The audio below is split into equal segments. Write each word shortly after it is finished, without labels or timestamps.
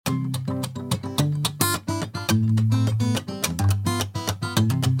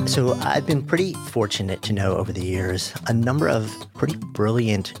So I've been pretty fortunate to know over the years a number of pretty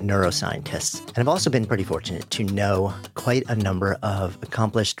brilliant neuroscientists. And I've also been pretty fortunate to know quite a number of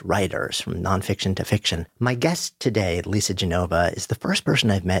accomplished writers from nonfiction to fiction. My guest today, Lisa Genova, is the first person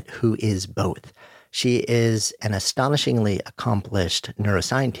I've met who is both. She is an astonishingly accomplished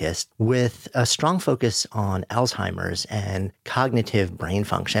neuroscientist with a strong focus on Alzheimer's and cognitive brain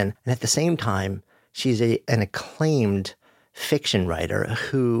function. And at the same time, she's an acclaimed fiction writer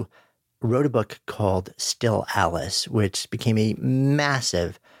who wrote a book called Still Alice, which became a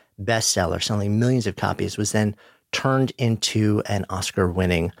massive bestseller, selling millions of copies, was then turned into an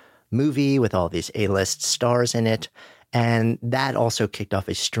Oscar-winning movie with all these A-list stars in it. And that also kicked off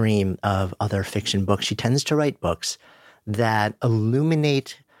a stream of other fiction books. She tends to write books that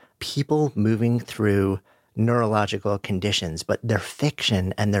illuminate people moving through neurological conditions, but they're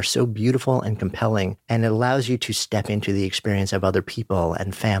fiction and they're so beautiful and compelling, and it allows you to step into the experience of other people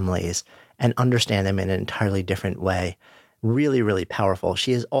and families and understand them in an entirely different way. Really, really powerful.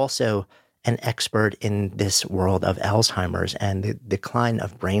 She is also an expert in this world of Alzheimer's and the decline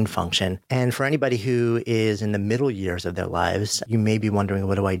of brain function. And for anybody who is in the middle years of their lives, you may be wondering,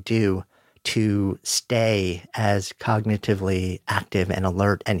 what do I do to stay as cognitively active and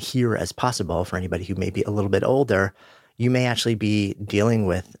alert and here as possible? For anybody who may be a little bit older, you may actually be dealing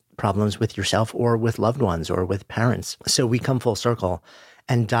with problems with yourself or with loved ones or with parents. So we come full circle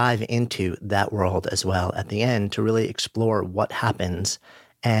and dive into that world as well at the end to really explore what happens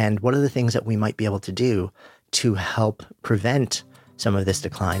and what are the things that we might be able to do to help prevent some of this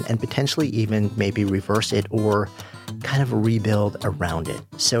decline and potentially even maybe reverse it or kind of rebuild around it.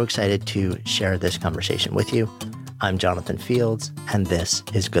 So excited to share this conversation with you. I'm Jonathan Fields, and this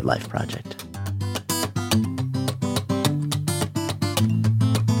is Good Life Project.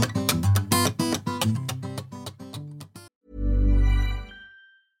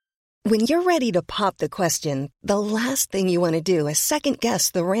 When you're ready to pop the question, the last thing you want to do is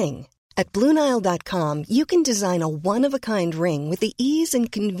second-guess the ring. At BlueNile.com, you can design a one-of-a-kind ring with the ease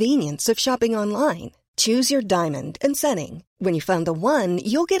and convenience of shopping online. Choose your diamond and setting. When you find the one,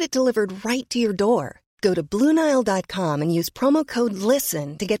 you'll get it delivered right to your door. Go to BlueNile.com and use promo code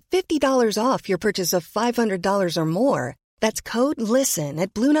LISTEN to get $50 off your purchase of $500 or more. That's code LISTEN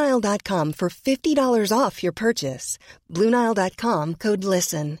at BlueNile.com for $50 off your purchase. BlueNile.com, code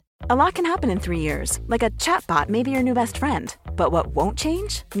LISTEN. A lot can happen in 3 years, like a chatbot may be your new best friend. But what won't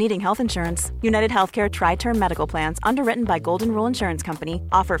change? Needing health insurance. United Healthcare Tri-Term Medical Plans, underwritten by Golden Rule Insurance Company,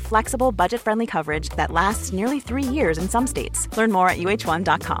 offer flexible, budget-friendly coverage that lasts nearly 3 years in some states. Learn more at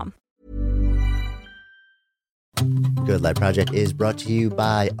UH1.com. Good Life Project is brought to you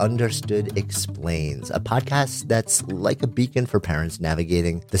by Understood Explains, a podcast that's like a beacon for parents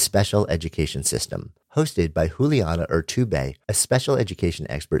navigating the special education system. Hosted by Juliana Urtubey, a special education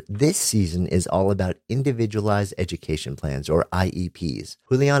expert, this season is all about individualized education plans, or IEPs.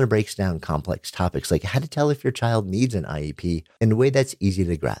 Juliana breaks down complex topics like how to tell if your child needs an IEP in a way that's easy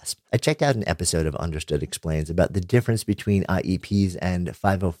to grasp. I checked out an episode of Understood Explains about the difference between IEPs and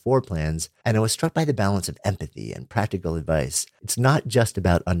 504 plans, and I was struck by the balance of empathy and practical advice. It's not just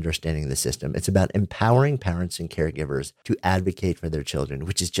about understanding the system, it's about empowering parents and caregivers to advocate for their children,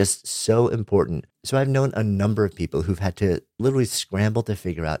 which is just so important. So I've known a number of people who've had to literally scramble to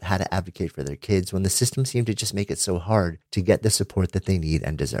figure out how to advocate for their kids when the system seemed to just make it so hard to get the support that they need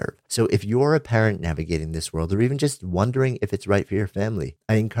and deserve. So if you're a parent navigating this world, or even just wondering if it's right for your family,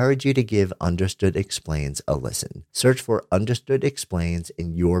 I encourage you to give Understood Explains a listen. Search for Understood Explains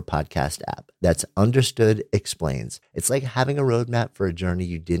in your podcast app. That's Understood Explains. It's like having a roadmap for a journey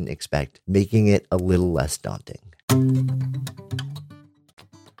you didn't expect, making it a little less daunting.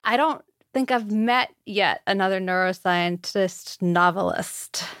 I don't think I've met yet another neuroscientist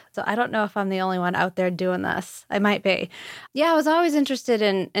novelist. So I don't know if I'm the only one out there doing this. I might be. Yeah, I was always interested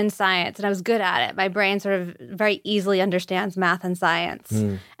in science, and I was good at it. My brain sort of very easily understands math and science.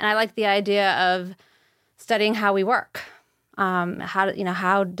 And I like the idea of studying how we work. How's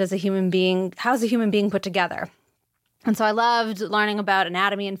a human being put together? And so I loved learning about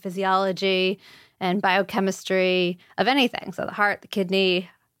anatomy and physiology and biochemistry of anything. So the heart, the kidney.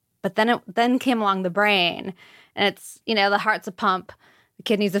 But then came along the brain, and it's, the heart's a pump, the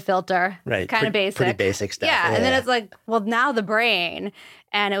kidney's a filter, right? Kind of basic. Pretty basic stuff. Yeah, and then it's like, well, now the brain,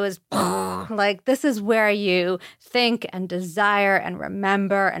 and it was like, this is where you think and desire and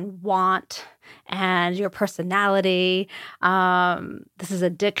remember and want, and your personality. This is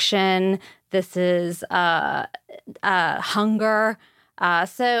addiction. This is hunger.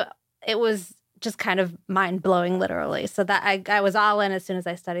 So it was just kind of mind-blowing, literally. So that I was all in as soon as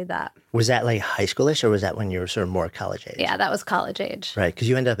I studied that. Was that like high schoolish, or was that when you were sort of more college age? Yeah, that was college age. Right, because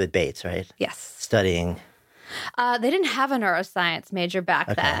you ended up at Bates, right? Yes. Studying. They didn't have a neuroscience major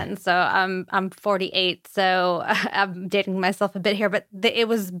back then. So I'm 48, so I'm dating myself a bit here. But it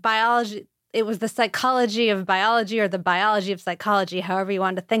was biology. It was the psychology of biology, or the biology of psychology, however you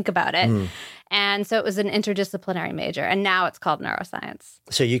wanted to think about it. And so it was an interdisciplinary major, and now it's called neuroscience.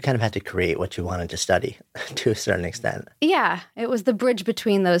 So you kind of had to create what you wanted to study to a certain extent. Yeah, it was the bridge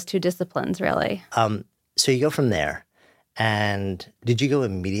between those two disciplines, really. So you go from there. And did you go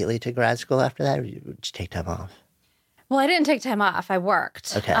immediately to grad school after that, or did you take time off? Well, I didn't take time off. I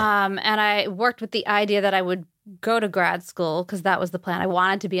worked. Okay. And I worked with the idea that I would go to grad school because that was the plan. I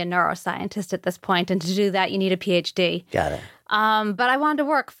wanted to be a neuroscientist at this point, and to do that, you need a PhD. Got it. But I wanted to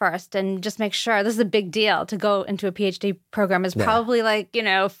work first and just make sure. This is a big deal. To go into a PhD program is probably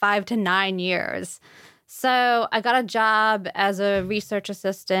 5 to 9 years. So I got a job as a research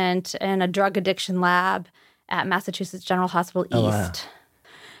assistant in a drug addiction lab at Massachusetts General Hospital East.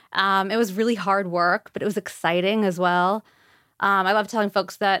 Wow. It was really hard work, but it was exciting as well. I love telling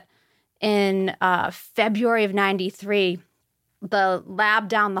folks that in February of 93, the lab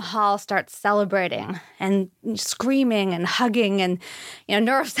down the hall starts celebrating and screaming and hugging. And,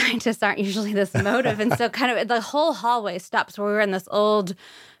 neuroscientists aren't usually this emotive. And so kind of the whole hallway stops. We were in this old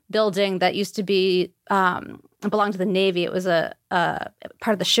building that used to be belonged to the Navy. It was a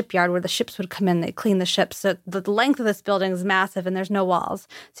part of the shipyard where the ships would come in. They'd clean the ships. So the length of this building is massive, and there's no walls.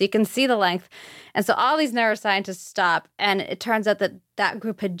 So you can see the length. And so all these neuroscientists stop, and it turns out that that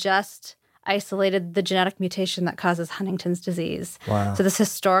group had just isolated the genetic mutation that causes Huntington's disease. Wow. So this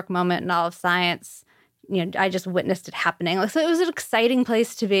historic moment in all of science, I just witnessed it happening. So it was an exciting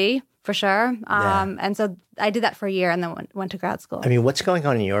place to be, for sure. And so I did that for a year and then went to grad school. I mean, what's going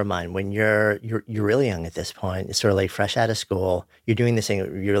on in your mind when you're really young at this point? It's sort of like fresh out of school. You're doing this thing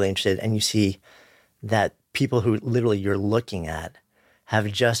that you're really interested in, and you see that people who literally you're looking at have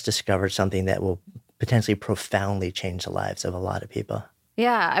just discovered something that will potentially profoundly change the lives of a lot of people.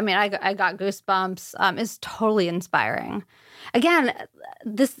 Yeah, I mean, I got goosebumps. It's totally inspiring. Again,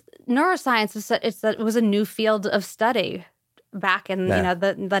 this neuroscience it was a new field of study back in the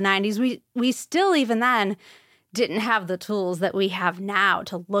 90s. We still even then didn't have the tools that we have now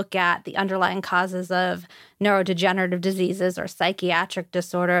to look at the underlying causes of neurodegenerative diseases or psychiatric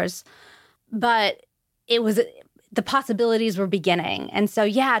disorders. But the possibilities were beginning. And so,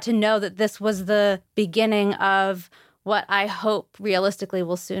 to know that this was the beginning of what I hope realistically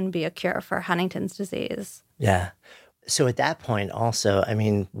will soon be a cure for Huntington's disease. Yeah. So at that point also, I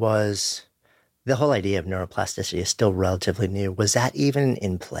mean, was the whole idea of neuroplasticity is still relatively new. Was that even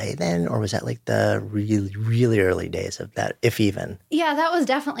in play then, or was that like the really, really early days of that, if even? Yeah, that was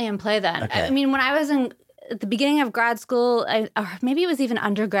definitely in play then. Okay. I mean, when I was at the beginning of grad school, or maybe it was even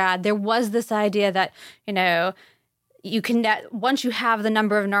undergrad, there was this idea that, you can, once you have the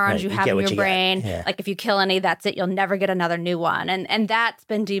number of neurons you have in your brain, like if you kill any, that's it. You'll never get another new one. And that's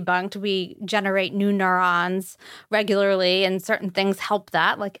been debunked. We generate new neurons regularly, and certain things help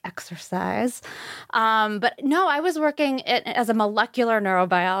that, like exercise. But no, I was working as a molecular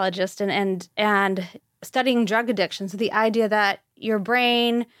neurobiologist and studying drug addiction. So the idea that your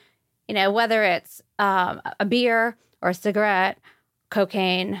brain, whether it's a beer or a cigarette,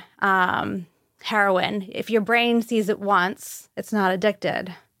 cocaine, heroin, if your brain sees it once, it's not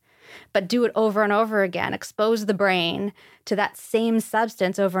addicted. But do it over and over again, expose the brain to that same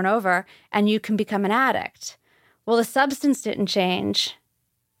substance over and over, and you can become an addict. Well, the substance didn't change.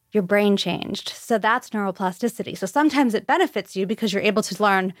 Your brain changed. So that's neuroplasticity. So sometimes it benefits you because you're able to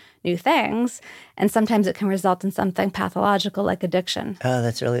learn new things, and sometimes it can result in something pathological like addiction.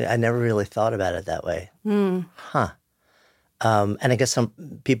 Oh, I never really thought about it that way. Huh. And I guess some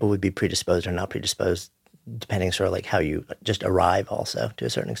people would be predisposed or not predisposed, depending sort of like how you just arrive also to a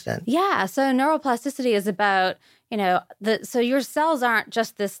certain extent. Yeah. So neuroplasticity is about, so your cells aren't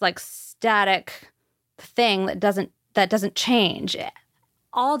just this like static thing that doesn't change.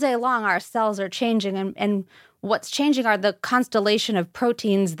 All day long, our cells are changing, and what's changing are the constellation of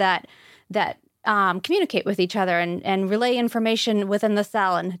proteins that communicate with each other and relay information within the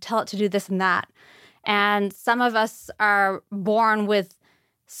cell and tell it to do this and that. And some of us are born with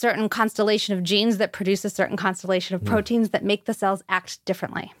certain constellation of genes that produce a certain constellation of proteins that make the cells act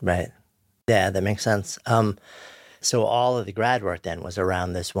differently. Right. Yeah, that makes sense. So all of the grad work then was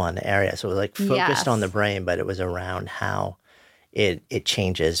around this one area. So it was like focused on the brain, but it was around how it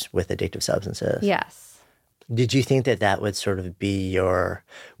changes with addictive substances. Yes. Did you think that would sort of be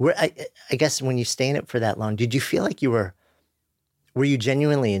I guess when you stay in it for that long, did you feel like you were were you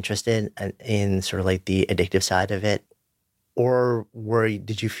genuinely interested in sort of like the addictive side of it? Or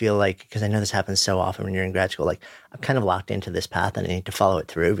did you feel like, because I know this happens so often when you're in grad school, like I'm kind of locked into this path and I need to follow it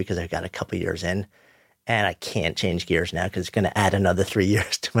through because I've got a couple years in and I can't change gears now because it's going to add another 3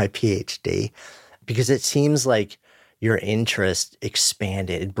 years to my PhD. Because it seems like your interest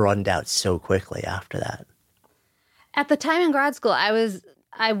expanded, it broadened out so quickly after that. At the time in grad school,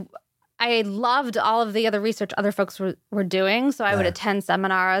 I loved all of the other research other folks were doing. So I would attend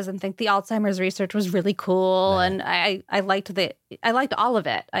seminars and think the Alzheimer's research was really cool. Right. And I liked all of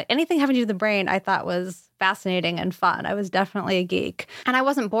it. Anything having to do with the brain I thought was fascinating and fun. I was definitely a geek. And I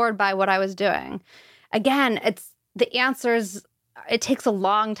wasn't bored by what I was doing. Again, it's the answers. It takes a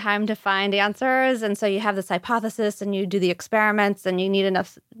long time to find answers. And so you have this hypothesis and you do the experiments and you need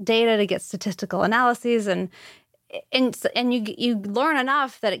enough data to get statistical analyses and you learn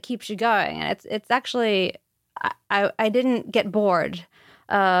enough that it keeps you going. And it's actually, I didn't get bored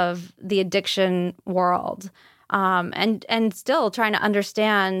of the addiction world. And still trying to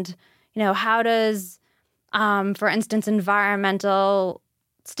understand, how does, for instance, environmental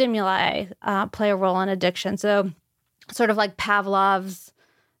stimuli play a role in addiction? So sort of like Pavlov's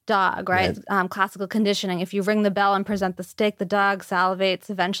dog, right? Classical conditioning. If you ring the bell and present the steak, the dog salivates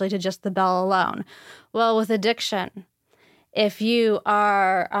eventually to just the bell alone. Well, with addiction, if you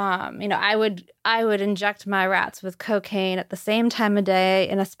are, I would inject my rats with cocaine at the same time of day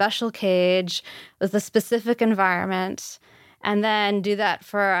in a special cage with a specific environment, and then do that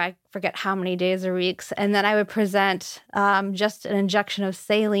for, I forget how many days or weeks. And then I would present just an injection of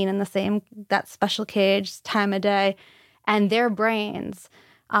saline in that special cage time of day, and their brains,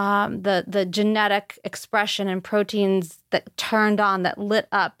 the genetic expression and proteins that turned on, that lit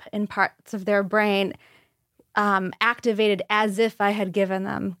up in parts of their brain, activated as if I had given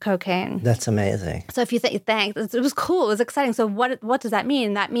them cocaine. That's amazing. So if you think, it was cool, it was exciting. So what does that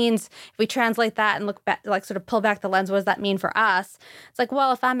mean? That means if we translate that and look back, like sort of pull back the lens, what does that mean for us? It's like,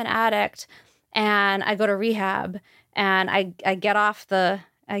 well, if I'm an addict and I go to rehab and I get off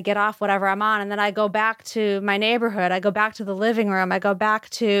whatever I'm on, and then I go back to my neighborhood, I go back to the living room, I go back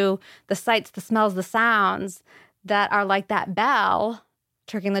to the sights, the smells, the sounds that are like that bell,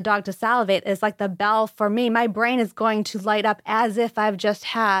 tricking the dog to salivate is like the bell for me. My brain is going to light up as if I've just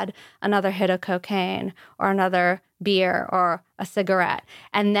had another hit of cocaine or another beer or a cigarette.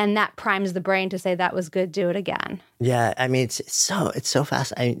 And then that primes the brain to say that was good, do it again. Yeah, I mean, it's so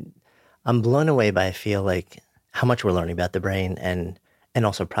fast. I'm blown away by, I feel like, how much we're learning about the brain and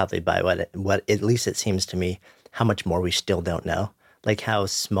also probably by what at least it seems to me, how much more we still don't know. Like how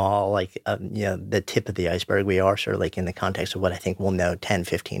small, the tip of the iceberg we are, sort of like in the context of what I think we'll know 10,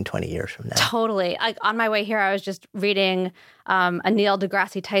 15, 20 years from now. Totally. Like on my way here, I was just reading a Neil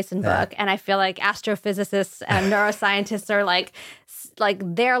deGrasse Tyson book, and I feel like astrophysicists and neuroscientists are like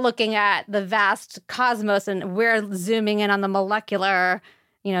they're looking at the vast cosmos and we're zooming in on the molecular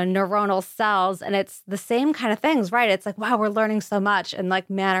neuronal cells, and it's the same kind of things, right? It's like, wow, we're learning so much, and like,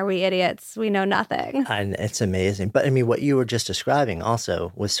 man, are we idiots? We know nothing. And it's amazing. But I mean, what you were just describing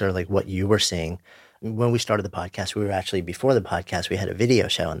also was sort of like what you were seeing. When we started the podcast, before the podcast, we had a video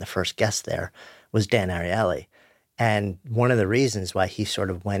show, and the first guest there was Dan Ariely. And one of the reasons why he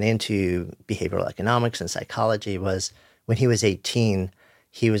sort of went into behavioral economics and psychology was when he was 18,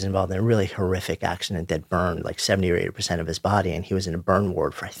 he was involved in a really horrific accident that burned like 70 or 80% of his body. And he was in a burn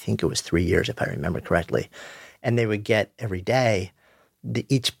ward for, I think it was 3 years, if I remember correctly. And they would get every day,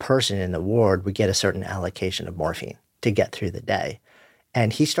 each person in the ward would get a certain allocation of morphine to get through the day.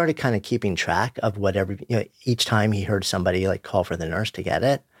 And he started kind of keeping track of whatever, each time he heard somebody like call for the nurse to get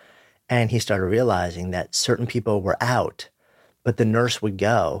it. And he started realizing that certain people were out, but the nurse would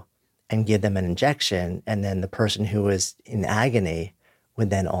go and give them an injection. And then the person who was in agony would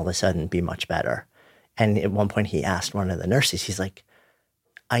then all of a sudden be much better. And at one point he asked one of the nurses, he's like,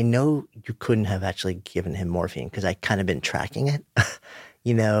 I know you couldn't have actually given him morphine because I kind of been tracking it,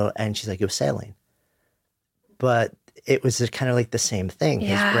 and she's like, it was saline. But it was just kind of like the same thing.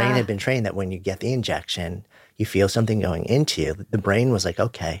 Yeah. His brain had been trained that when you get the injection, you feel something going into you. The brain was like,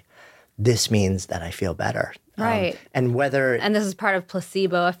 okay, this means that I feel better. Right. And this is part of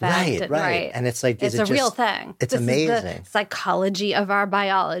placebo effect. Right. And it's like, it's a real thing. It's this amazing. Is the psychology of our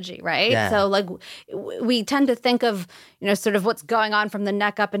biology, right? Yeah. So like we tend to think of, sort of what's going on from the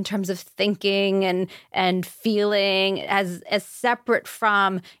neck up in terms of thinking and feeling as separate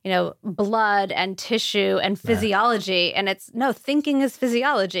from, blood and tissue and physiology. Yeah. And thinking is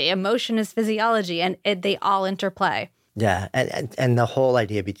physiology, emotion is physiology, and they all interplay. Yeah, and the whole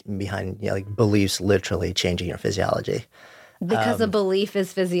idea behind like beliefs literally changing your physiology. Because a belief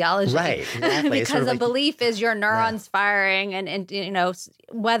is physiology. Right, exactly. Because Sort of a like- belief is your neurons firing and, you know,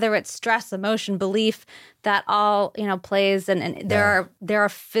 whether it's stress, emotion, belief, that all, you know, plays. And there are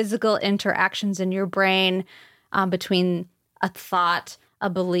physical interactions in your brain between a thought, a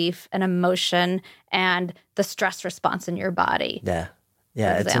belief, an emotion, and the stress response in your body. Yeah.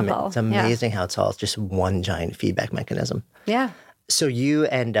 Yeah, it's amazing how it's all just one giant feedback mechanism. Yeah. So you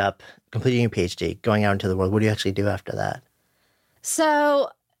end up completing your PhD, going out into the world. What do you actually do after that? So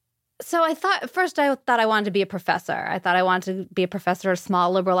I thought I wanted to be a professor. I thought I wanted to be a professor at a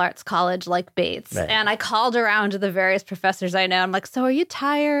small liberal arts college like Bates. Right. And I called around to the various professors I know. I'm like, so are you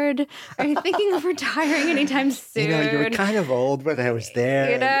tired? Are you thinking of retiring anytime soon? You know, you were kind of old when I was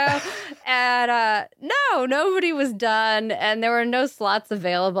there. You know? And no, nobody was done. And there were no slots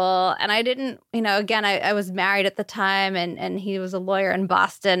available. And I didn't, you know, again, I was married at the time and he was a lawyer in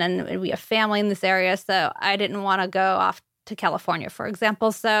Boston and we have family in this area. So I didn't want to go off to California, for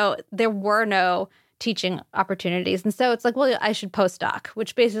example. So there were no teaching opportunities. And so it's like, well, I should postdoc,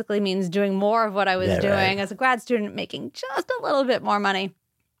 which basically means doing more of what I was doing as a grad student, making just a little bit more money.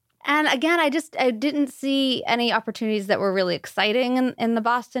 And again, I didn't see any opportunities that were really exciting in the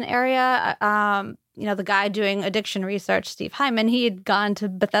Boston area. You know, the guy doing addiction research, Steve Hyman, he had gone to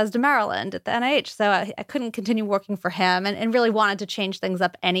Bethesda, Maryland at the NIH. So I couldn't continue working for him and really wanted to change things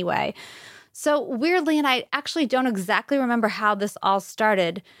up anyway. So weirdly, and I actually don't exactly remember how this all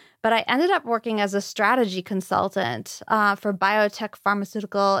started, but I ended up working as a strategy consultant for biotech,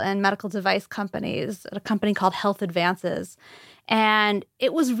 pharmaceutical, and medical device companies at a company called Health Advances. And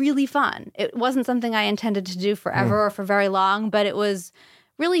it was really fun. It wasn't something I intended to do forever or for very long, but it was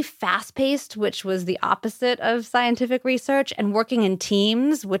really fast-paced, which was the opposite of scientific research, and working in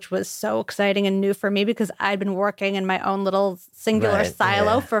teams, which was so exciting and new for me because I'd been working in my own little singular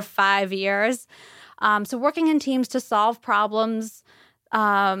silo for 5 years. So working in teams to solve problems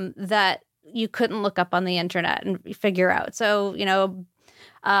that you couldn't look up on the internet and figure out. So, you know,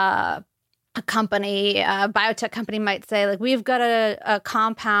 a biotech company might say, like, we've got a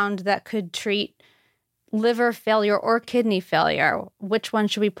compound that could treat liver failure or kidney failure. Which one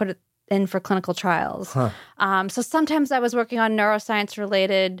should we put it in for clinical trials? So sometimes I was working on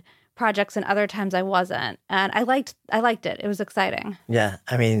neuroscience-related projects, and other times I wasn't. And I liked it. It was exciting. Yeah,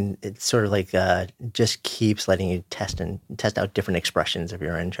 I mean, it's sort of like just keeps letting you test out different expressions of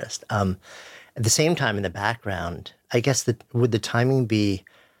your interest. At the same time, in the background, I guess would the timing be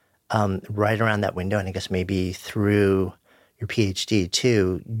right around that window, and I guess maybe through your PhD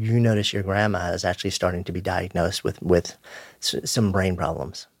too, you notice your grandma is actually starting to be diagnosed with some brain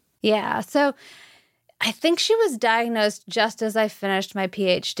problems. Yeah. So I think she was diagnosed just as I finished my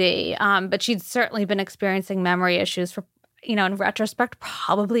PhD, but she'd certainly been experiencing memory issues for, you know, in retrospect,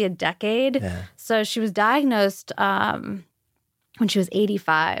 probably a decade. Yeah. So she was diagnosed when she was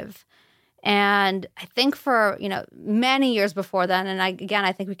 85. And I think for, you know, many years before then, and I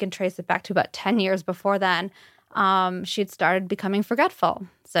think we can trace it back to about 10 years before then, she'd started becoming forgetful.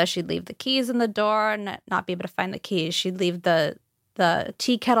 So she'd leave the keys in the door and not be able to find the keys. She'd leave the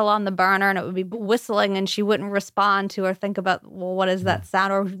tea kettle on the burner and it would be whistling and she wouldn't respond to or think about, well, what is that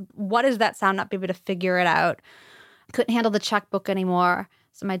sound? Or what is that sound? Not be able to figure it out. Couldn't handle the checkbook anymore.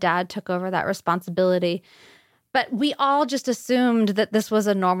 So my dad took over that responsibility. But we all just assumed that this was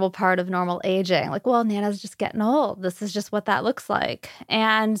a normal part of normal aging. Like, well, Nana's just getting old. This is just what that looks like.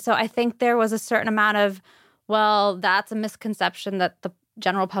 And so I think there was a certain amount of, well, that's a misconception that the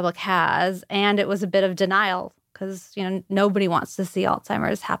general public has. And it was a bit of denial because, you know, nobody wants to see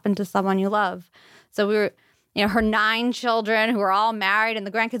Alzheimer's happen to someone you love. So we were, you know, her 9 children who were all married and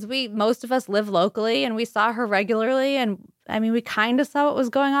the grandkids, most of us live locally and we saw her regularly. And I mean, we kind of saw what was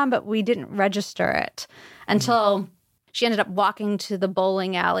going on, but we didn't register it until she ended up walking to the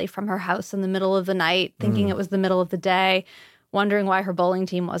bowling alley from her house in the middle of the night, thinking it was the middle of the day, wondering why her bowling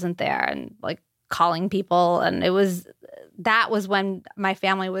team wasn't there and like calling people. And that was when my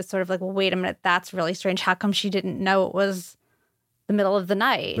family was sort of like, well, wait a minute, that's really strange. How come she didn't know it was the middle of the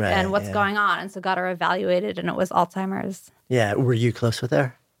night and what's going on? And so got her evaluated and it was Alzheimer's. Yeah. Were you close with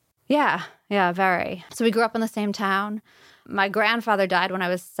her? Yeah, very. So we grew up in the same town. My grandfather died when I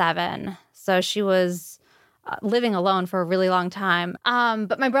was 7. So she was living alone for a really long time.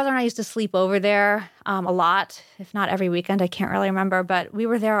 But my brother and I used to sleep over there a lot, if not every weekend. I can't really remember, but we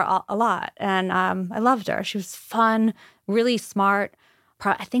were there a lot. And I loved her. She was fun, really smart.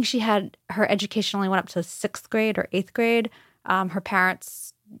 I think she had her education only went up to 6th grade or 8th grade. Her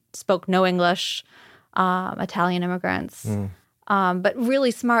parents spoke no English, Italian immigrants. But really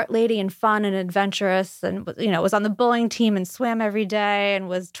smart lady and fun and adventurous and, you know, was on the bowling team and swam every day and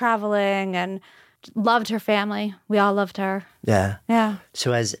was traveling and loved her family. We all loved her. Yeah. Yeah.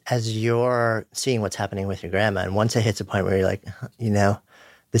 So as you're seeing what's happening with your grandma, and once it hits a point where you're like,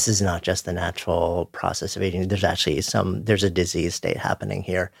 this is not just the natural process of aging. There's actually there's a disease state happening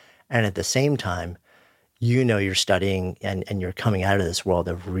here. And at the same time, you're studying and you're coming out of this world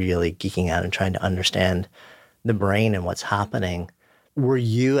of really geeking out and trying to understand the brain and what's happening. Were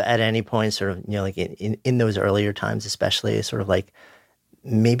you at any point sort of, like in those earlier times, especially sort of like,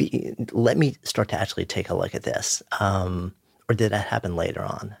 maybe let me start to actually take a look at this? Or did that happen later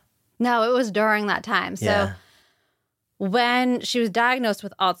on? No, it was during that time. So when she was diagnosed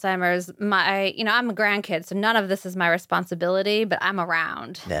with Alzheimer's, I'm a grandkid, so none of this is my responsibility, but I'm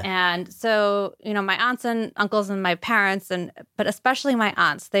around. Yeah. And so, my aunts and uncles and my parents, but especially my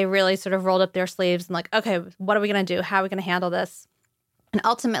aunts, they really sort of rolled up their sleeves and like, okay, what are we going to do? How are we going to handle this? And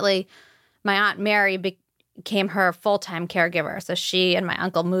ultimately, my Aunt Mary became her full-time caregiver. So she and my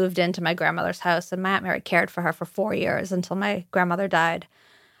uncle moved into my grandmother's house, and my Aunt Mary cared for her for 4 years until my grandmother died.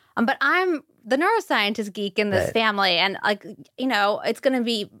 But I'm the neuroscientist geek in this family, and it's going to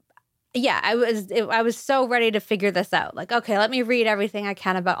be, I was so ready to figure this out. Like, okay, let me read everything I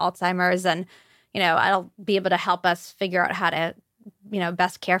can about Alzheimer's, and I'll be able to help us figure out how to,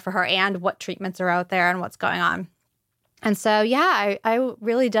 best care for her and what treatments are out there and what's going on. And so, I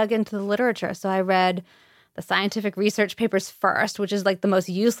really dug into the literature. So I read the scientific research papers first, which is like the most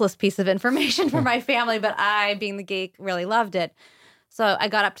useless piece of information for my family, but I, being the geek, really loved it. So I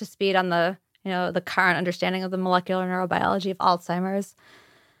got up to speed on the current understanding of the molecular neurobiology of Alzheimer's.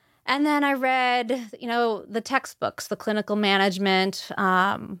 And then I read, the textbooks, the clinical management,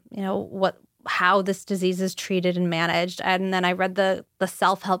 how this disease is treated and managed. And then I read the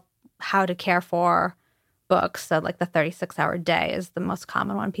self-help, how to care for books. So like the 36-Hour Day is the most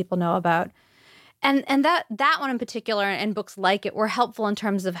common one people know about. And that one in particular, and books like it, were helpful in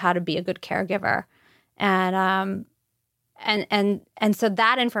terms of how to be a good caregiver. And so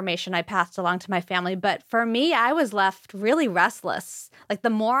that information I passed along to my family. But for me, I was left really restless. Like the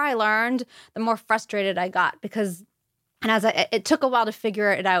more I learned, the more frustrated I got it took a while to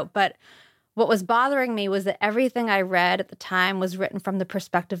figure it out. But what was bothering me was that everything I read at the time was written from the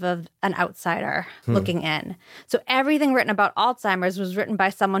perspective of an outsider looking in. So everything written about Alzheimer's was written by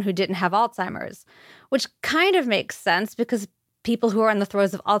someone who didn't have Alzheimer's, which kind of makes sense because people who are in the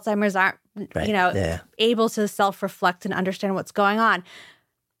throes of Alzheimer's aren't, able to self-reflect and understand what's going on.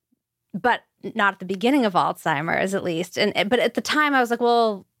 But not at the beginning of Alzheimer's, at least. But at the time, I was like,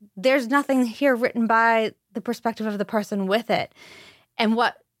 well, there's nothing here written by the perspective of the person with it. And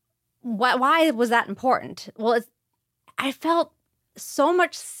why was that important? Well, I felt so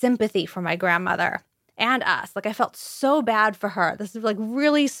much sympathy for my grandmother and us. Like, I felt so bad for her. This is like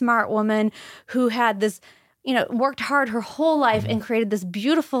really smart woman who had this, worked hard her whole life and created this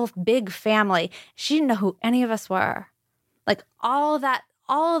beautiful big family. She didn't know who any of us were. Like all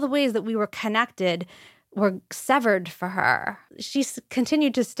of the ways that we were connected were severed for her. She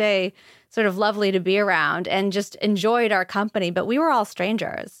continued to stay sort of lovely to be around and just enjoyed our company, but we were all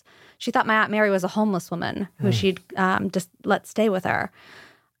strangers. She thought my Aunt Mary was a homeless woman who she'd just let stay with her.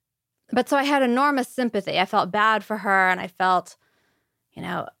 But so I had enormous sympathy. I felt bad for her, and I felt,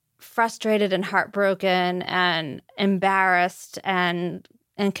 frustrated and heartbroken and embarrassed and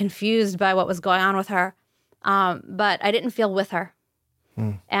confused by what was going on with her. But I didn't feel with her.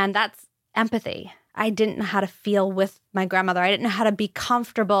 And that's empathy. I didn't know how to feel with my grandmother. I didn't know how to be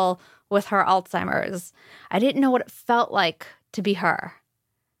comfortable with her Alzheimer's. I didn't know what it felt like to be her.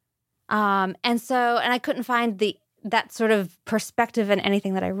 And I couldn't find that sort of perspective in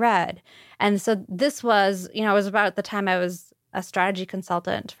anything that I read. And so this was, it was about the time I was a strategy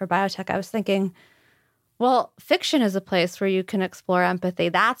consultant for biotech. I was thinking, well, fiction is a place where you can explore empathy.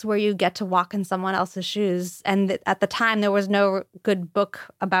 That's where you get to walk in someone else's shoes. And at the time, there was no good book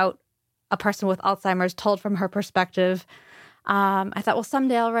about a person with Alzheimer's told from her perspective. I thought, well,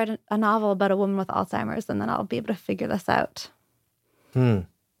 someday I'll write a novel about a woman with Alzheimer's, and then I'll be able to figure this out.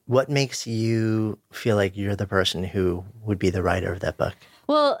 What makes you feel like you're the person who would be the writer of that book?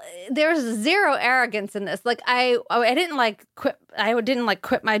 Well, there's zero arrogance in this. Like I didn't quit. I didn't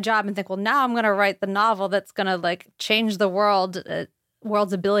quit my job and think, well, now I'm going to write the novel that's going to change the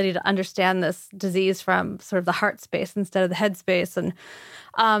world's ability to understand this disease from sort of the heart space instead of the head space. And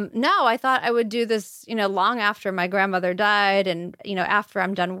no, I thought I would do this, long after my grandmother died, and after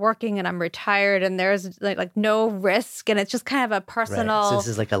I'm done working and I'm retired, and there's like no risk, and it's just kind of a personal. Right. So this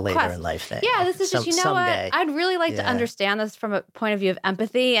is like a later quest. in life thing. Yeah, this is just someday. what I'd really like to understand this from a point of view of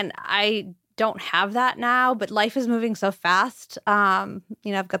empathy, and I don't have that now. But life is moving so fast.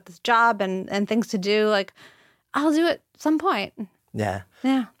 I've got this job and things to do. Like, I'll do it at some point. Yeah.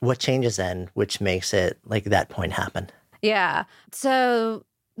 Yeah. What changes then, which makes it like that point happen? Yeah. So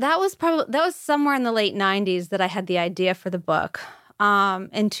that was somewhere in the late 90s that I had the idea for the book.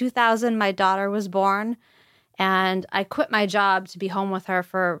 In 2000, my daughter was born, and I quit my job to be home with her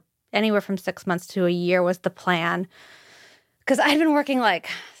for anywhere from 6 months to a year was the plan. Because I'd been working like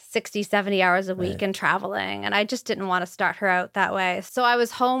 60, 70 hours a week and traveling, and I just didn't want to start her out that way. So I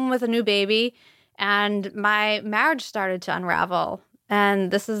was home with a new baby, and my marriage started to unravel.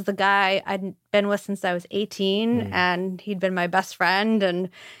 And this is the guy I'd been with since I was 18, and he'd been my best friend,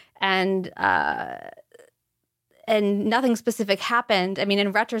 and nothing specific happened. I mean,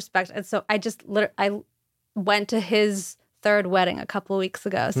 in retrospect, and so I went to his third wedding a couple of weeks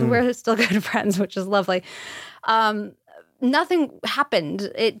ago, so we're still good friends, which is lovely. Nothing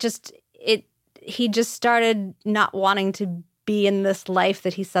happened. He just started not wanting to be in this life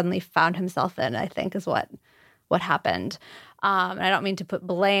that he suddenly found himself in, I think is what happened. And I don't mean to put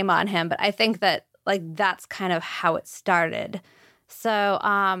blame on him, but I think that like that's kind of how it started. So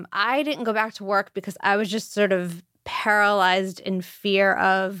I didn't go back to work because I was just sort of paralyzed in fear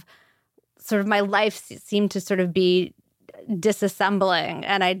of sort of my life seemed to sort of be disassembling,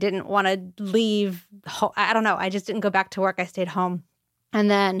 and I didn't want to leave. I don't know. I just didn't go back to work. I stayed home.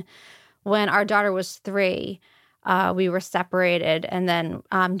 And then when our daughter was 3, we were separated. And then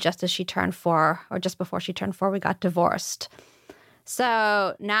just as she turned 4, or just before she turned 4, we got divorced.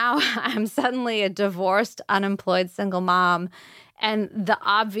 So now I'm suddenly a divorced, unemployed single mom. And the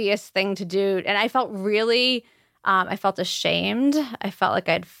obvious thing to do, and I felt ashamed. I felt like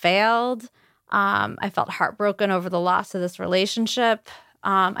I'd failed. I felt heartbroken over the loss of this relationship.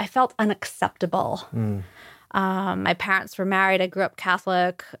 I felt unacceptable. My parents were married. I grew up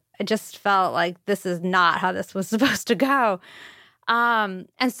Catholic. I just felt like this is not how this was supposed to go. And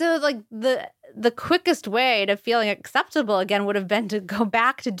so like the quickest way to feeling acceptable again would have been to go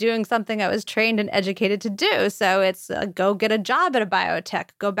back to doing something I was trained and educated to do. So it's go get a job at a biotech,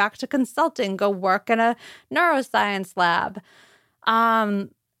 go back to consulting, go work in a neuroscience lab.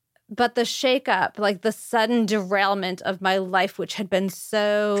 But the shakeup, like the sudden derailment of my life, which had been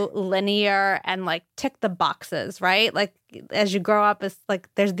so linear and like tick the boxes, right? Like as you grow up, it's like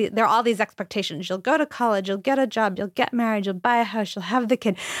there are all these expectations. You'll go to college, you'll get a job, you'll get married, you'll buy a house, you'll have the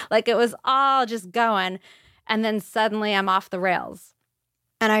kid. Like it was all just going. And then suddenly I'm off the rails.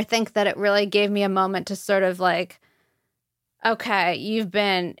 And I think that it really gave me a moment to sort of like, okay,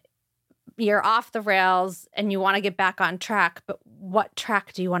 you're off the rails and you want to get back on track, but what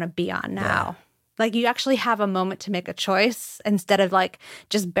track do you want to be on now? Yeah. Like you actually have a moment to make a choice instead of like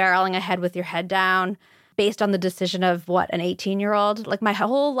just barreling ahead with your head down based on the decision of an 18-year-old. Like my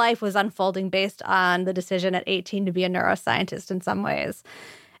whole life was unfolding based on the decision at 18 to be a neuroscientist in some ways.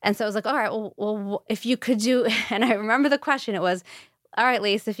 And so I was like, all right, well, if you could do, and I remember the question, it was, all right,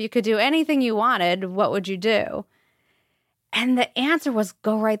 Lise, if you could do anything you wanted, what would you do? And the answer was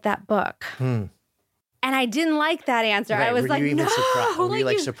go write that book. And I didn't like that answer. Right. I was like, no. Were you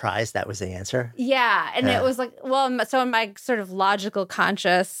like surprised that was the answer? Yeah. And it was like, well, so in my sort of logical,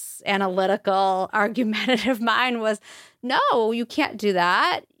 conscious, analytical, argumentative mind was, no, you can't do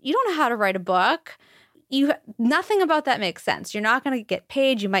that. You don't know how to write a book. Nothing about that makes sense. You're not going to get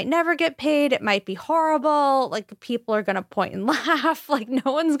paid. You might never get paid. It might be horrible. Like people are going to point and laugh. Like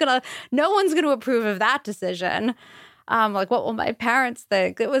no one's going to approve of that decision. Like, what will my parents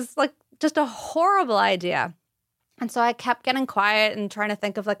think? It was like just a horrible idea. And so I kept getting quiet and trying to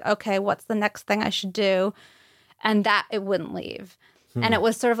think of like, okay, what's the next thing I should do? And that it wouldn't leave. And it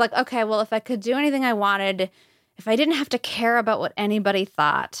was sort of like, okay, well, if I could do anything I wanted, if I didn't have to care about what anybody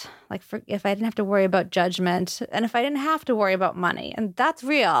thought, like if I didn't have to worry about judgment, and if I didn't have to worry about money, and that's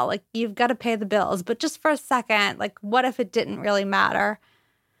real, like you've got to pay the bills, but just for a second, like what if it didn't really matter?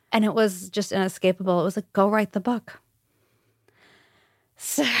 And it was just inescapable. It was like, go write the book.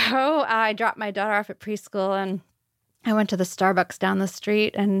 So I dropped my daughter off at preschool and I went to the Starbucks down the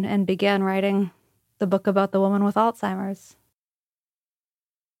street and began writing the book about the woman with Alzheimer's.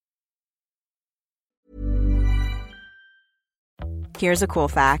 Here's a cool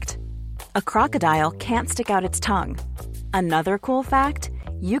fact. A crocodile can't stick out its tongue. Another cool fact,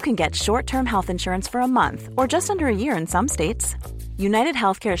 you can get short-term health insurance for a month or just under a year in some states. United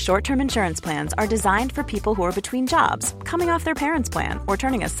Healthcare short-term insurance plans are designed for people who are between jobs, coming off their parents' plan, or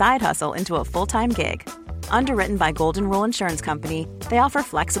turning a side hustle into a full-time gig. Underwritten by Golden Rule Insurance Company, they offer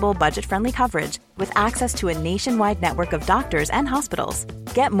flexible, budget-friendly coverage with access to a nationwide network of doctors and hospitals.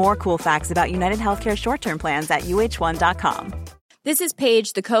 Get more cool facts about United Healthcare short-term plans at uh1.com. This is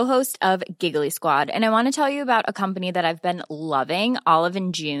Paige, the co-host of Giggly Squad, and I want to tell you about a company that I've been loving, Olive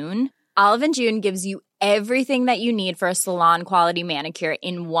 & June. Olive & June gives you everything that you need for a salon quality manicure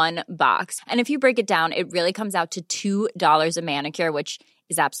in one box. And if you break it down, it really comes out to $2 a manicure, which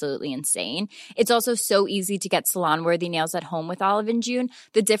is absolutely insane. It's also so easy to get salon-worthy nails at home with Olive & June.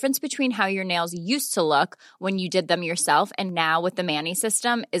 The difference between how your nails used to look when you did them yourself and now with the Mani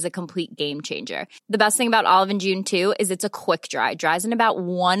system is a complete game changer. The best thing about Olive & June too is it's a quick dry. Dries in about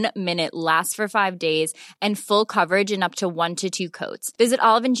 1 minute, lasts for 5 days, and full coverage in up to 1 to 2 coats. Visit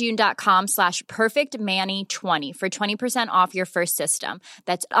oliveandjune.com/perfectmani20 for 20% off your first system.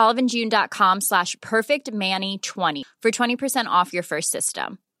 That's oliveandjune.com/perfectmani20 for 20% off your first system.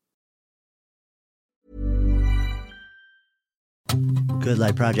 Good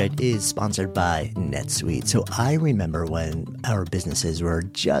Life Project is sponsored by NetSuite. So I remember when our businesses were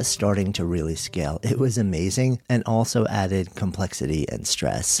just starting to really scale. It was amazing and also added complexity and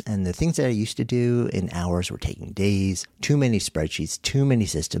stress. And the things that I used to do in hours were taking days, too many spreadsheets, too many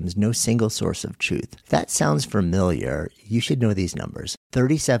systems, no single source of truth. If that sounds familiar, you should know these numbers.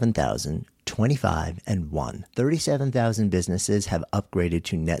 37,000, 25, and 1. 37,000 businesses have upgraded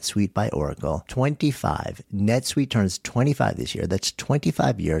to NetSuite by Oracle. 25. NetSuite turns 25 this year. That's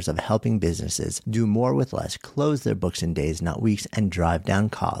 25 years of helping businesses do more with less, close their books in days, not weeks, and drive down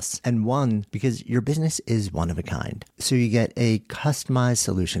costs. And 1, because your business is one of a kind. So you get a customized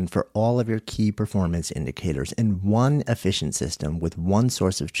solution for all of your key performance indicators in one efficient system with one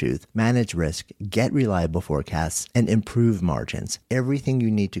source of truth, manage risk, get reliable forecasts, and improve margins. Everything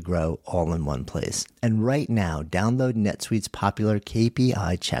you need to grow all in one place. And right now, download NetSuite's popular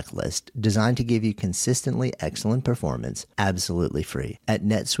KPI checklist designed to give you consistently excellent performance absolutely free at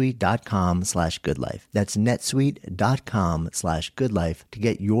netsuite.com/goodlife. That's netsuite.com/goodlife to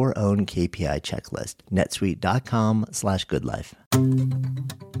get your own KPI checklist. netsuite.com/goodlife.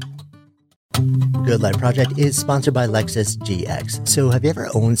 Good Life Project is sponsored by Lexus GX. So have you ever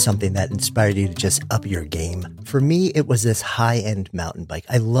owned something that inspired you to just up your game? For me, it was this high-end mountain bike.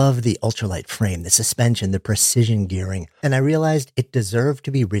 I love the ultralight frame, the suspension, the precision gearing, and I realized it deserved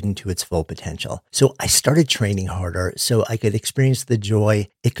to be ridden to its full potential. So I started training harder so I could experience the joy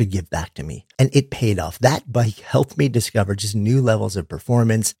it could give back to me. And it paid off. That bike helped me discover just new levels of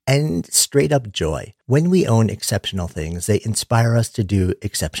performance and straight up joy. When we own exceptional things, they inspire us to do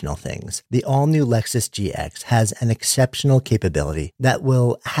exceptional things. The all-new Lexus GX has an exceptional capability that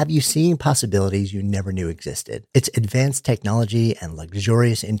will have you seeing possibilities you never knew existed. Its advanced technology and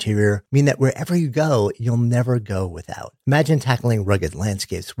luxurious interior mean that wherever you go, you'll never go without. Imagine tackling rugged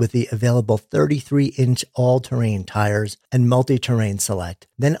landscapes with the available 33-inch all-terrain tires and multi-terrain select,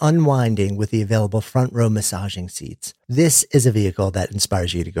 then unwinding with the available front-row massaging seats. This is a vehicle that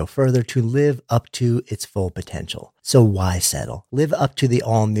inspires you to go further, to live up to its full potential. So why settle? Live up to the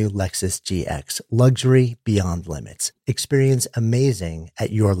all-new Lexus GX, luxury beyond limits. Experience amazing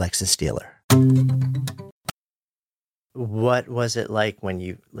at your Lexus dealer. What was it like when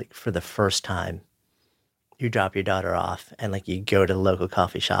you, for the first time, you drop your daughter off and you go to the local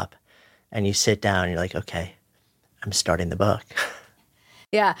coffee shop and you sit down and you're like, okay, I'm starting the book?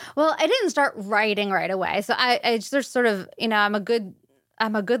 Yeah. Well, I didn't start writing right away. So I just sort of, I'm a good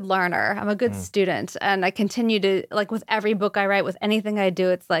learner. I'm a good student. And I continue to, with every book I write, with anything I do,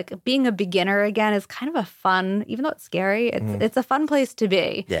 it's like being a beginner again is kind of a fun, even though it's scary, it's a fun place to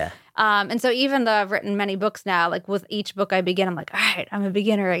be. Yeah. And so even though I've written many books now, with each book I begin, I'm like, all right, I'm a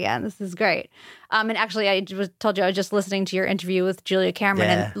beginner again. This is great. And actually, I told you I was just listening to your interview with Julia Cameron,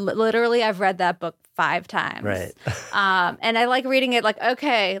 and literally I've read that book 5 times. Right. And I like reading it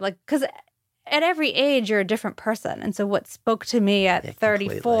because at every age you're a different person. And so what spoke to me at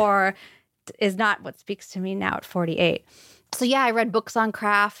 34 is not what speaks to me now at 48. So yeah, I read books on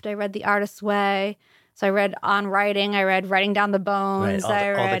craft. I read The Artist's Way. So I read On Writing. I read Writing Down the Bones.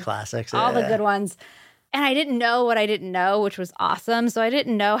 Right. All the classics. All the good ones. And I didn't know what I didn't know, which was awesome. So I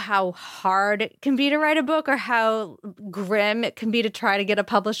didn't know how hard it can be to write a book or how grim it can be to try to get a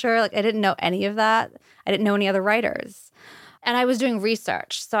publisher. I didn't know any of that. I didn't know any other writers. And I was doing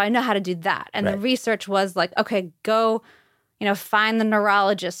research, so I know how to do that. And the research was okay, go, find the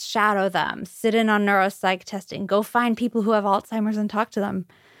neurologists, shadow them, sit in on neuropsych testing, go find people who have Alzheimer's and talk to them.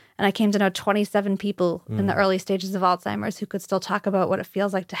 And I came to know 27 people in the early stages of Alzheimer's who could still talk about what it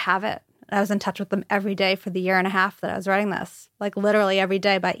feels like to have it. And I was in touch with them every day for the year and a half that I was writing this, literally every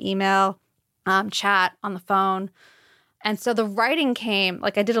day by email, chat, on the phone. And so the writing came,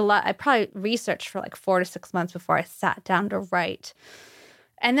 I did a lot. I probably researched for 4 to 6 months before I sat down to write.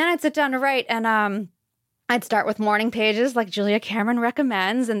 And then I'd sit down to write, and I'd start with morning pages like Julia Cameron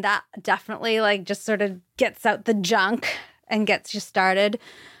recommends. And that definitely just sort of gets out the junk and gets you started.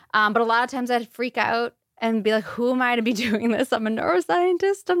 But a lot of times I'd freak out and be like, who am I to be doing this? I'm a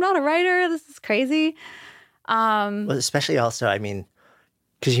neuroscientist. I'm not a writer. This is crazy. Well, especially also, I mean,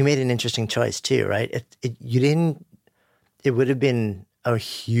 because you made an interesting choice too, right? It would have been a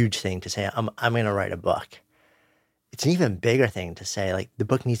huge thing to say, I'm going to write a book. It's an even bigger thing to say, like, the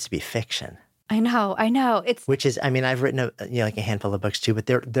book needs to be fiction. I know. Which is, I mean, I've written like a handful of books too, but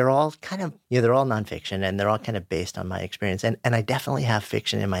they're all kind of, they're all nonfiction and they're all kind of based on my experience. And I definitely have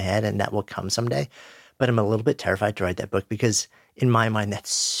fiction in my head and that will come someday. But I'm a little bit terrified to write that book because in my mind,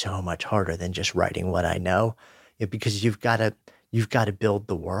 that's so much harder than just writing what I know. Because you've got to build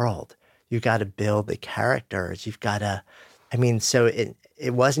the world. You've got to build the characters. So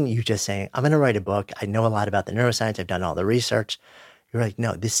it wasn't you just saying, I'm going to write a book. I know a lot about the neuroscience. I've done all the research. You're like,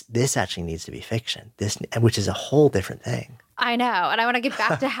 no, this actually needs to be fiction, which is a whole different thing. I know. And I want to get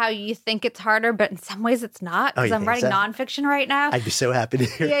back to how you think it's harder, but in some ways it's not. Because I'm writing nonfiction right now. I'd be so happy to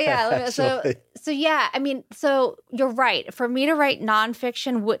hear that. Yeah. So you're right. For me to write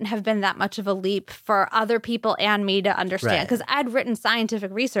nonfiction wouldn't have been that much of a leap for other people and me to understand. Because I'd written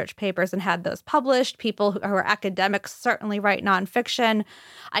scientific research papers and had those published. People who are academics certainly write nonfiction.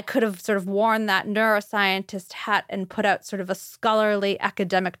 I could have sort of worn that neuroscientist hat and put out sort of a scholarly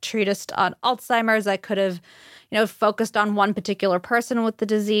academic treatise on Alzheimer's. I could have focused on one particular person with the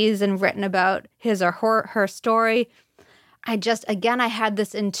disease and written about his or her story. I had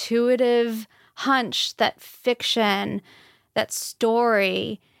this intuitive hunch that fiction, that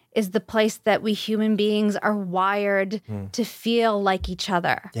story is the place that we human beings are wired to feel like each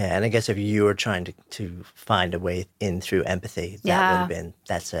other. Yeah, and I guess if you were trying to find a way in through empathy, that would have been,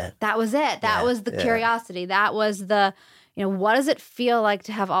 that's it. That was it. That was the curiosity. That was the... what does it feel like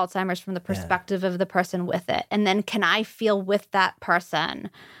to have Alzheimer's from the perspective of the person with it? And then can I feel with that person,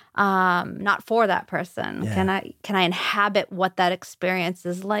 not for that person? Yeah. Can I inhabit what that experience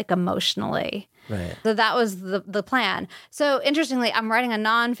is like emotionally? Right. So that was the plan. So interestingly, I'm writing a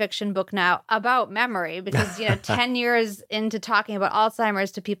nonfiction book now about memory because, 10 years into talking about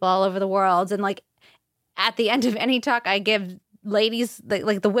Alzheimer's to people all over the world. And like at the end of any talk I give, ladies,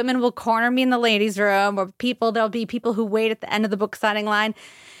 like the women will corner me in the ladies' room, or there'll be people who wait at the end of the book signing line.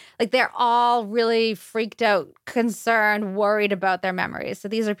 Like they're all really freaked out, concerned, worried about their memories. So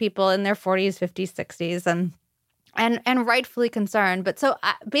these are people in their 40s, 50s, 60s, and rightfully concerned. But so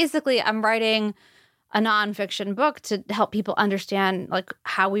basically I'm writing a nonfiction book to help people understand like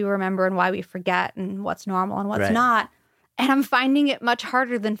how we remember and why we forget and what's normal and what's not. And I'm finding it much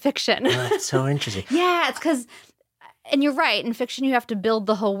harder than fiction. Oh, that's so interesting. Yeah, it's because... And you're right. In fiction, you have to build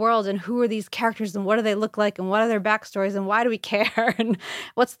the whole world and who are these characters and what do they look like and what are their backstories and why do we care and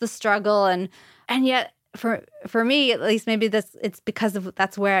what's the struggle and yet for me at least maybe it's because of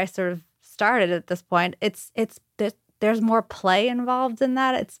that's where I sort of started at this point. There's more play involved in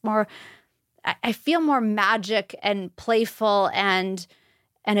that. It's more I feel more magic and playful and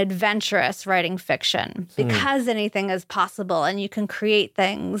adventurous writing fiction because anything is possible and you can create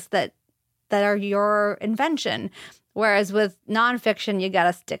things that are your invention. Whereas with nonfiction, you got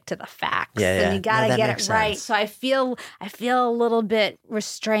to stick to the facts and you got to get it right. So I feel a little bit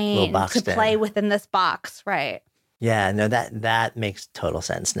restrained to play within this box, right? Yeah, no, that makes total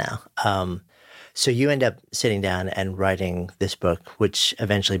sense now. So you end up sitting down and writing this book, which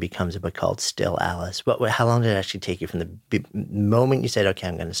eventually becomes a book called Still Alice. How long did it actually take you from the moment you said, okay,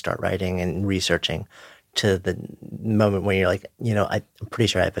 I'm going to start writing and researching to the moment when you're like, I'm pretty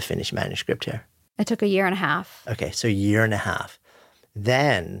sure I have a finished manuscript here? It took 1.5 years. Okay, so 1.5 years.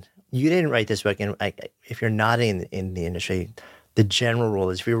 Then you didn't write this book, and if you're not in the industry, the general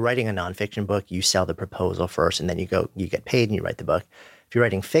rule is if you're writing a nonfiction book, you sell the proposal first, and then you get paid and you write the book. If you're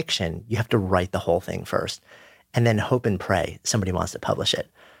writing fiction, you have to write the whole thing first, and then hope and pray somebody wants to publish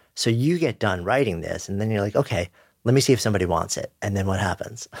it. So you get done writing this, and then you're like, okay, let me see if somebody wants it. And then what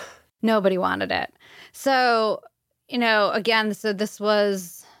happens? Nobody wanted it. So, again, so this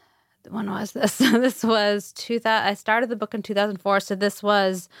was... When was this? This was 2000. I started the book in 2004. So this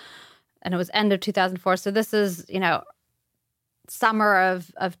was, and it was end of 2004. So this is, summer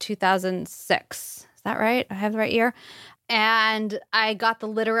of 2006. Is that right? I have the right year. And I got the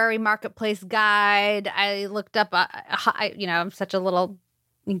Literary Marketplace Guide. I looked up, I'm such a little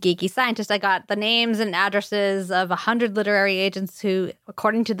geeky scientist. I got the names and addresses of 100 literary agents who,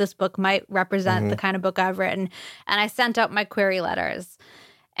 according to this book, might represent the kind of book I've written. And I sent out my query letters.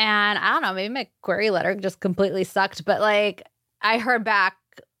 And I don't know, maybe my query letter just completely sucked. But like I heard back,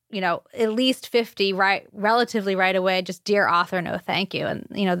 at least 50 relatively right away, just dear author, no thank you. And,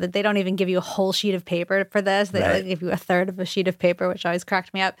 that they don't even give you a whole sheet of paper for this. They give you a third of a sheet of paper, which always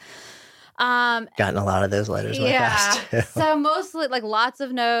cracked me up. Gotten a lot of those letters in my past, too. So mostly like lots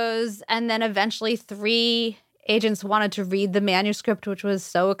of no's. And then eventually 3 agents wanted to read the manuscript, which was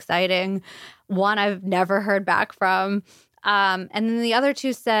so exciting. One I've never heard back from. And then the other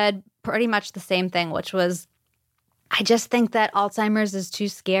 2 said pretty much the same thing, which was, I just think that Alzheimer's is too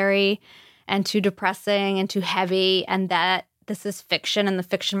scary and too depressing and too heavy, and that this is fiction and the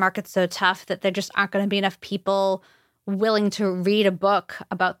fiction market's so tough that there just aren't going to be enough people willing to read a book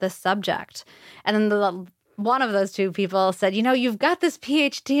about this subject. And then one of those 2 people said, you've got this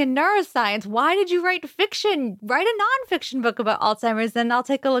PhD in neuroscience. Why did you write fiction? Write a nonfiction book about Alzheimer's, and I'll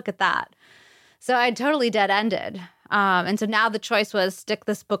take a look at that. So I totally dead-ended. And so now the choice was stick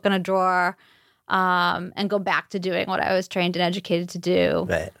this book in a drawer and go back to doing what I was trained and educated to do.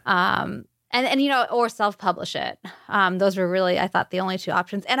 Right. Or self-publish it. Those were really, I thought, the only 2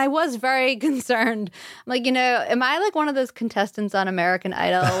 options. And I was very concerned. I'm like, am I like one of those contestants on American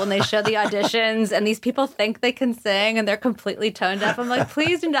Idol when they show the auditions and these people think they can sing and they're completely tone deaf? I'm like,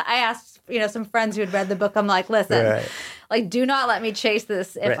 please do not. I asked, some friends who had read the book. I'm like, listen, like, do not let me chase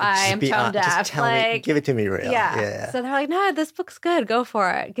this if I am tone deaf. Just tell me, give it to me real. Yeah. So they're like, no, this book's good. Go for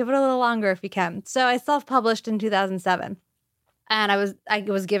it. Give it a little longer if you can. So I self-published in 2007. And I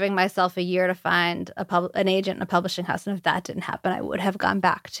was giving myself a year to find an agent in a publishing house. And if that didn't happen, I would have gone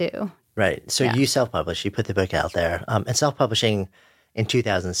back to. Right. So you self-published. You put the book out there. And self-publishing in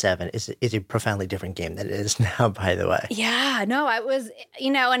 2007 is a profoundly different game than it is now, by the way. Yeah. No, I was,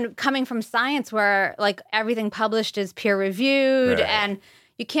 and coming from science where like everything published is peer-reviewed and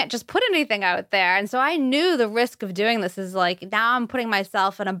you can't just put anything out there. And so I knew the risk of doing this is like, now I'm putting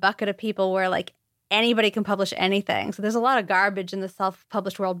myself in a bucket of people where like, anybody can publish anything. So there's a lot of garbage in the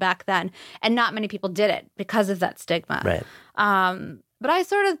self-published world back then. And not many people did it because of that stigma. Right. But I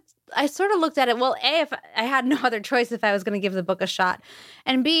sort of looked at it, well, A, if I had no other choice if I was going to give the book a shot.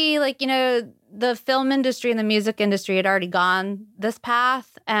 And B, like, the film industry and the music industry had already gone this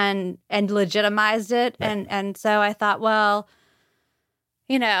path and legitimized it. Right. And so I thought, well,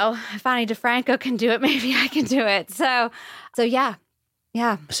 if Ani DiFranco can do it, maybe I can do it. So yeah.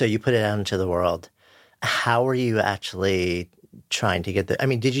 Yeah. So you put it out into the world. How were you actually trying to get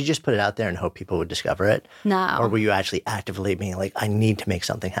did you just put it out there and hope people would discover it? No. Or were you actually actively being like, I need to make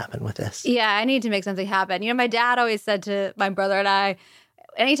something happen with this? Yeah, I need to make something happen. My dad always said to my brother and I,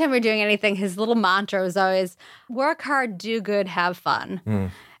 anytime we were doing anything, his little mantra was always, work hard, do good, have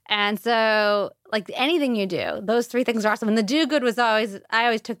fun. And so like anything you do, those 3 things are awesome. And the do good was I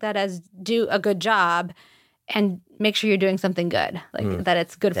always took that as do a good job and make sure you're doing something good, like that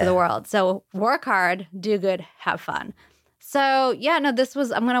it's good for the world. So work hard, do good, have fun. So I'm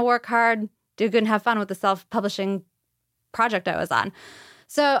going to work hard, do good, and have fun with the self-publishing project I was on.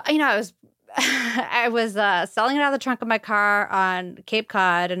 So, I was selling it out of the trunk of my car on Cape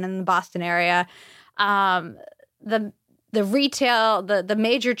Cod and in the Boston area. The retail, the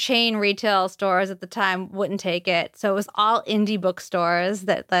major chain retail stores at the time wouldn't take it. So it was all indie bookstores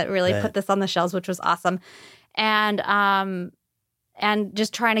that really put this on the shelves, which was awesome. And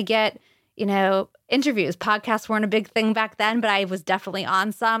just trying to get, interviews. Podcasts weren't a big thing back then, but I was definitely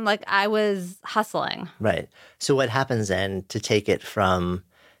on some. Like I was hustling. Right. So what happens then to take it from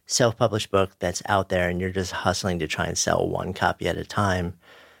self-published book that's out there and you're just hustling to try and sell 1 copy at a time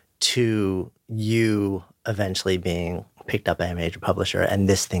to you eventually being picked up by a major publisher and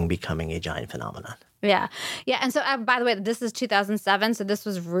this thing becoming a giant phenomenon? Yeah. Yeah. And so, by the way, this is 2007. So this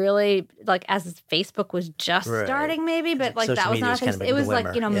was really like as Facebook was just starting maybe, but like social that was not a thing. It was like,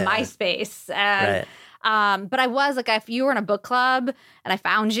 MySpace. And, but I was like, if you were in a book club and I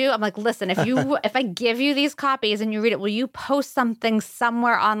found you, I'm like, listen, if I give you these copies and you read it, will you post something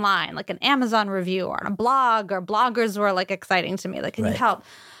somewhere online, like an Amazon review or on a blog, or bloggers were like exciting to me. Like, can you help?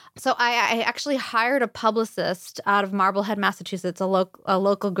 So I actually hired a publicist out of Marblehead, Massachusetts, a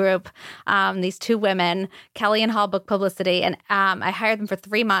local group, these 2 women, Kelly and Hall Book Publicity, and I hired them for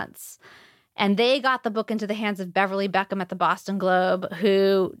 3 months. And they got the book into the hands of Beverly Beckham at the Boston Globe,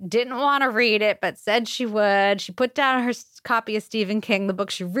 who didn't want to read it, but said she would. She put down her copy of Stephen King, the book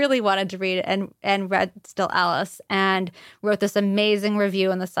she really wanted to read, and read Still Alice, and wrote this amazing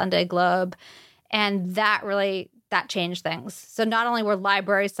review in the Sunday Globe. And that changed things. So not only were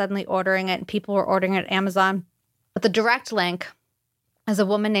libraries suddenly ordering it and people were ordering it at Amazon, but the direct link is a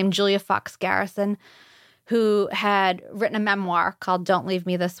woman named Julia Fox Garrison, who had written a memoir called Don't Leave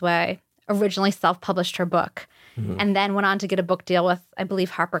Me This Way, originally self-published her book, and then went on to get a book deal with, I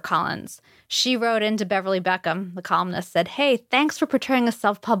believe, HarperCollins. She wrote into Beverly Beckham, the columnist, said, hey, thanks for portraying a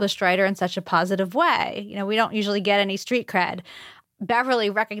self-published writer in such a positive way. We don't usually get any street cred. Beverly,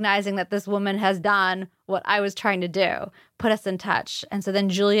 recognizing that this woman has done what I was trying to do, put us in touch. And so then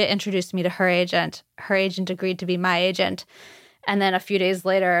Julia introduced me to her agent. Her agent agreed to be my agent. And then a few days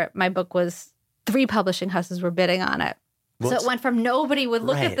later, my book was 3 publishing houses were bidding on it. So it went from nobody would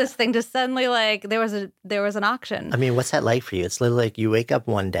look at this thing to suddenly like there was an auction. I mean, what's that like for you? It's literally like you wake up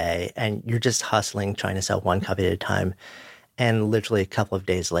one day and you're just hustling, trying to sell one copy at a time. And literally a couple of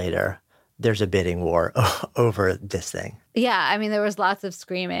days later, there's a bidding war over this thing. Yeah, I mean, there was lots of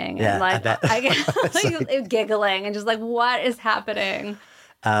screaming and like giggling and just like, what is happening?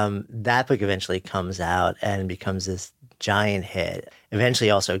 That book eventually comes out and becomes this giant hit.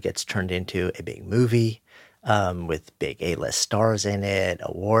 Eventually also gets turned into a big movie with big A-list stars in it,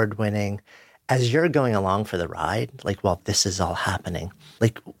 award-winning. As you're going along for the ride, like, while this is all happening,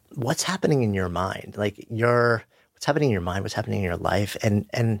 like, what's happening in your mind? Like, what's happening in your mind? What's happening in your life?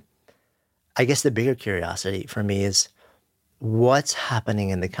 And I guess the bigger curiosity for me is what's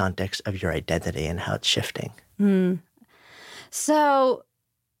happening in the context of your identity and how it's shifting. So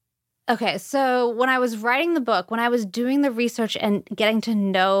when I was writing the book, when I was doing the research and getting to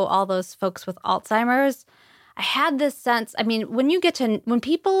know all those folks with Alzheimer's, I had this sense, I mean, when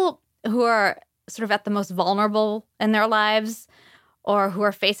people who are sort of at the most vulnerable in their lives or who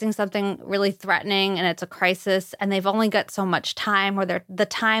are facing something really threatening and it's a crisis and they've only got so much time, or the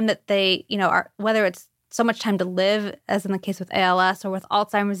time that they, are, whether it's so much time to live, as in the case with ALS, or with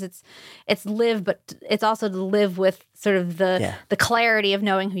Alzheimer's, it's live, but it's also to live with sort of the clarity of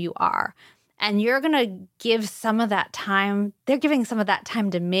knowing who you are. And you're going to give some of that time, they're giving some of that time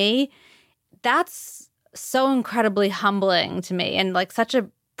to me. That's so incredibly humbling to me and like such a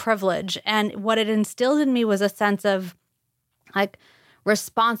privilege. And what it instilled in me was a sense of like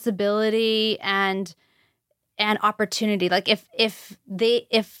responsibility and opportunity. Like if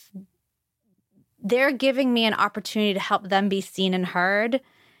they're giving me an opportunity to help them be seen and heard,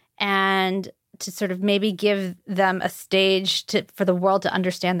 and to sort of maybe give them a stage for the world to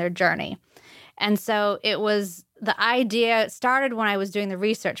understand their journey. And so the idea started when I was doing the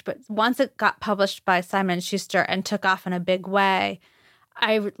research, but once it got published by Simon & Schuster and took off in a big way,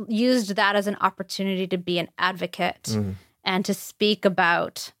 I used that as an opportunity to be an advocate and to speak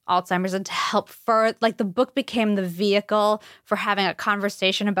about Alzheimer's and to help like the book became the vehicle for having a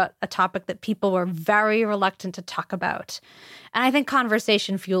conversation about a topic that people were very reluctant to talk about. And I think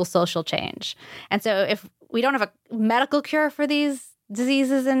conversation fuels social change. And so if we don't have a medical cure for these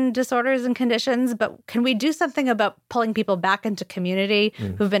diseases and disorders and conditions, but can we do something about pulling people back into community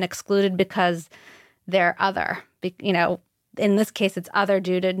who've been excluded because they're other? In this case, it's other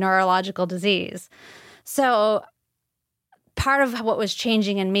due to neurological disease. So part of what was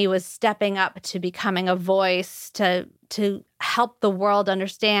changing in me was stepping up to becoming a voice to help the world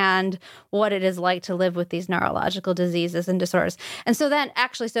understand what it is like to live with these neurological diseases and disorders. And so then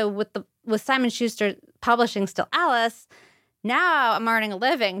with Simon Schuster publishing Still Alice, now I'm earning a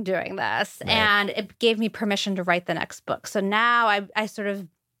living doing this, and it gave me permission to write the next book. So now I sort of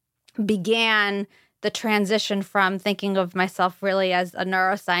began the transition from thinking of myself really as a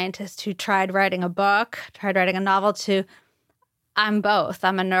neuroscientist who tried writing a novel, to I'm both.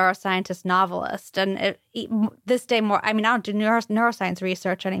 I'm a neuroscientist novelist. And this day more, I mean, I don't do neuroscience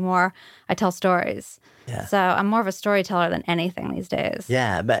research anymore. I tell stories. Yeah. So I'm more of a storyteller than anything these days.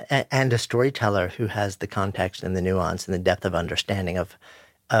 Yeah, and a storyteller who has the context and the nuance and the depth of understanding of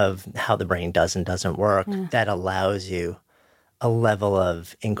how the brain does and doesn't work, that allows you a level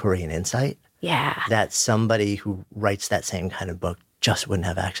of inquiry and insight that somebody who writes that same kind of book just wouldn't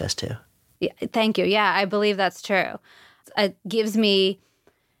have access to. Yeah, thank you. Yeah, I believe that's true. It gives me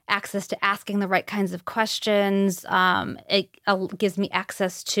access to asking the right kinds of questions. It gives me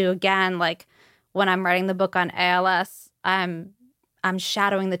access to, again, like when I'm writing the book on ALS, I'm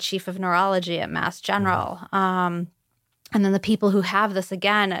shadowing the chief of neurology at Mass General. And then the people who have this,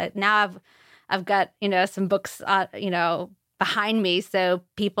 again, now I've got, some books, behind me, so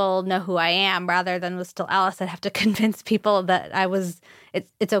people know who I am, rather than with Still Alice, I'd have to convince people that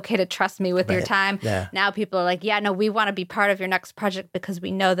it's okay to trust me with your time. Yeah. Now people are like, we want to be part of your next project because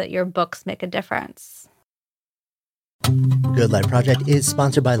we know that your books make a difference. Good Life Project is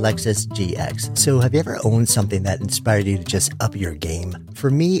sponsored by Lexus GX. So have you ever owned something that inspired you to just up your game?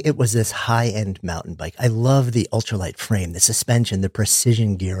 For me, it was this high-end mountain bike. I love the ultralight frame, the suspension, the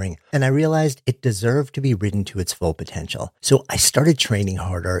precision gearing, and I realized it deserved to be ridden to its full potential. So I started training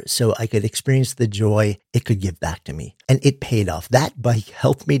harder so I could experience the joy it could give back to me. And it paid off. That bike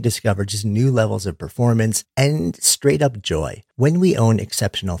helped me discover just new levels of performance and straight up joy. When we own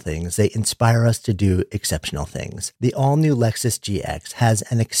exceptional things, they inspire us to do exceptional things. The all-new Lexus GX has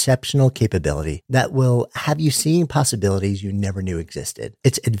an exceptional capability that will have you seeing possibilities you never knew existed.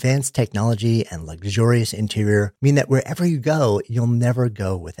 Its advanced technology and luxurious interior mean that wherever you go, you'll never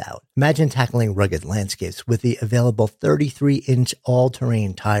go without. Imagine tackling rugged landscapes with the available 33-inch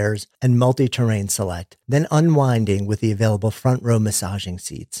all-terrain tires and multi-terrain select, then unwinding with the available front-row massaging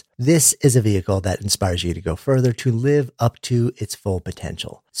seats. This is a vehicle that inspires you to go further, to live up to its full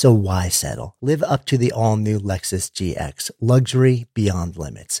potential. So why settle? Live up to the all-new Lexus GX, luxury beyond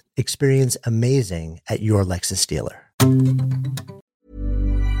limits. Experience amazing at your Lexus dealer.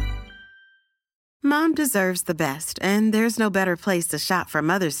 Mom deserves the best, and there's no better place to shop for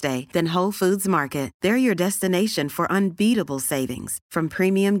Mother's Day than Whole Foods Market. They're your destination for unbeatable savings, from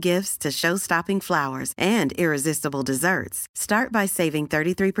premium gifts to show-stopping flowers and irresistible desserts. Start by saving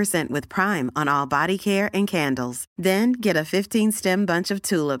 33% with Prime on all body care and candles. Then get a 15-stem bunch of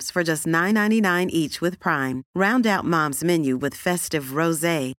tulips for just $9.99 each with Prime. Round out Mom's menu with festive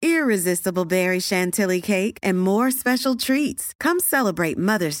rosé, irresistible berry chantilly cake, and more special treats. Come celebrate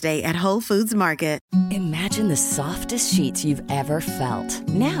Mother's Day at Whole Foods Market. Imagine the softest sheets you've ever felt.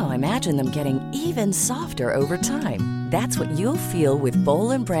 Now imagine them getting even softer over time. That's what you'll feel with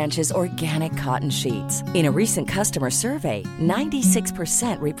Boll & Branch's organic cotton sheets. In a recent customer survey,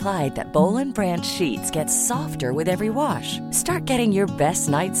 96% replied that Boll & Branch sheets get softer with every wash. Start getting your best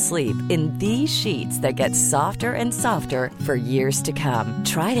night's sleep in these sheets that get softer and softer for years to come.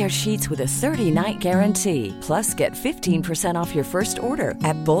 Try their sheets with a 30-night guarantee. Plus, get 15% off your first order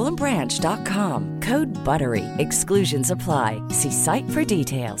at bollandbranch.com. Code BUTTERY. Exclusions apply. See site for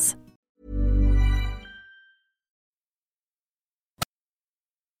details.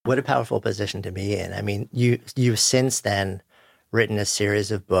 What a powerful position to be in. I mean, you've since then written a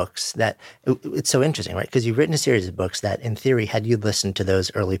series of books that, it's so interesting, right? Because you've written a series of books that, in theory, had you listened to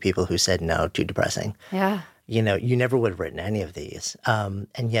those early people who said, no, too depressing. Yeah. You know, you never would have written any of these. And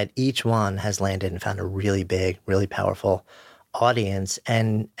yet each one has landed and found a really big, really powerful audience,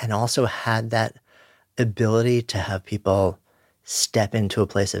 and also had that ability to have people step into a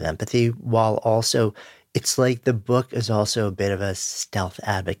place of empathy, while also, it's like the book is also a bit of a stealth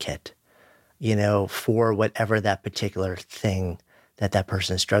advocate, you know, for whatever that particular thing that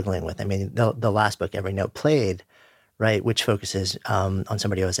person is struggling with. I mean, the last book, Every Note Played, right, which focuses on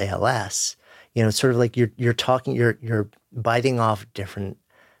somebody who has ALS, you know, it's sort of like you're biting off different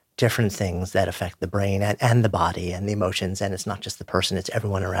things that affect the brain and the body and the emotions. And it's not just the person, it's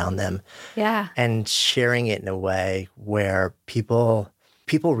everyone around them. Yeah. And sharing it in a way where people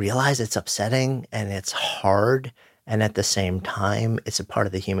realize it's upsetting and it's hard. And at the same time, it's a part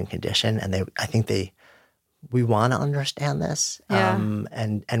of the human condition. And we want to understand this. Yeah.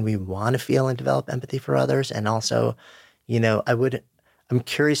 And we want to feel and develop empathy for others. And also, you know, I'm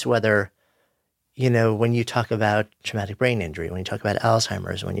curious whether, you know, when you talk about traumatic brain injury, when you talk about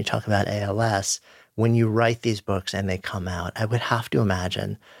Alzheimer's, when you talk about ALS, when you write these books and they come out, I would have to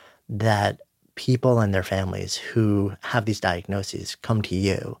imagine that people and their families who have these diagnoses come to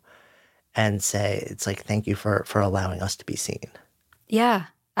you and say, it's like, thank you for allowing us to be seen. Yeah,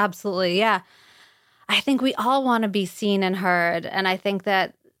 absolutely. Yeah. I think we all want to be seen and heard. And I think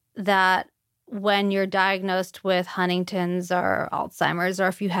that when you're diagnosed with Huntington's or Alzheimer's, or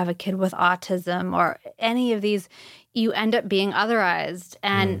if you have a kid with autism or any of these, you end up being otherized.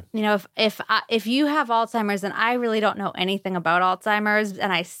 And, you know, if you have Alzheimer's and I really don't know anything about Alzheimer's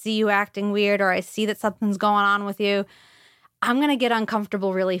and I see you acting weird or I see that something's going on with you, I'm going to get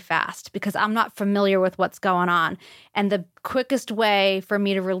uncomfortable really fast because I'm not familiar with what's going on. And the quickest way for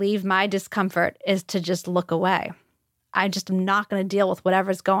me to relieve my discomfort is to just look away. I just am not going to deal with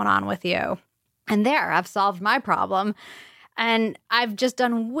whatever's going on with you. And there, I've solved my problem. And I've just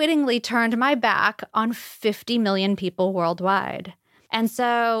unwittingly turned my back on 50 million people worldwide. And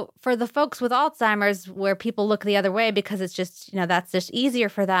so for the folks with Alzheimer's, where people look the other way because it's just, you know, that's just easier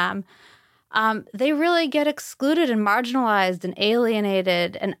for them, they really get excluded and marginalized and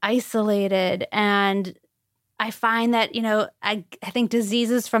alienated and isolated. And I find that, you know, I think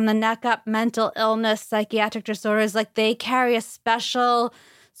diseases from the neck up, mental illness, psychiatric disorders, like they carry a special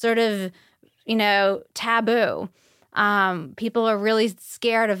sort of, you know, taboo. People are really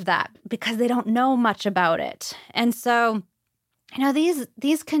scared of that because they don't know much about it. And so, you know,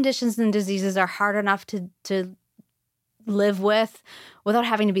 these conditions and diseases are hard enough to live with without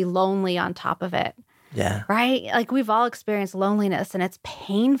having to be lonely on top of it. Yeah. Right? Like we've all experienced loneliness and it's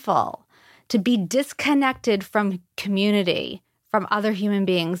painful. To be disconnected from community, from other human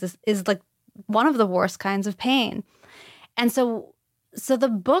beings is like one of the worst kinds of pain. And so So the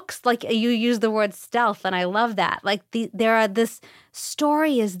books, like you use the word stealth, and I love that. Like this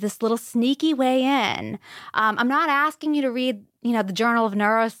story is this little sneaky way in. I'm not asking you to read, the Journal of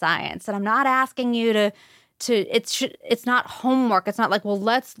Neuroscience, and I'm not asking you to. It's not homework. It's not like, well,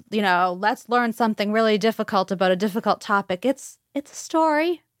 let's learn something really difficult about a difficult topic. It's a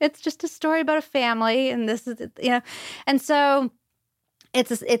story. It's just a story about a family, and this is and so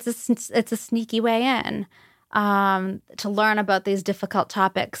it's a sneaky way in. To learn about these difficult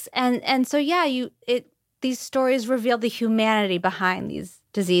topics. And so, these stories reveal the humanity behind these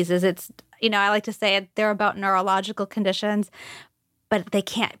diseases. It's, I like to say they're about neurological conditions, but they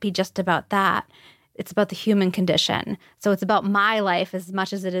can't be just about that. It's about the human condition. So it's about my life as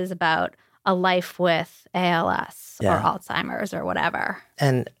much as it is about a life with ALS or Alzheimer's or whatever.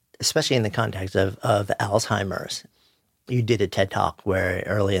 And especially in the context of Alzheimer's, you did a TED Talk where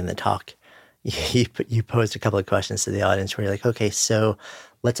early in the talk, you posed a couple of questions to the audience where you're like, okay, so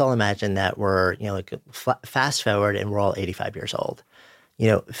let's all imagine that we're, fast forward and we're all 85 years old.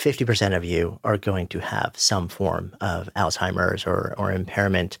 50% of you are going to have some form of Alzheimer's or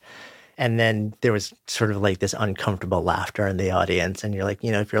impairment. And then there was sort of like this uncomfortable laughter in the audience. And you're like,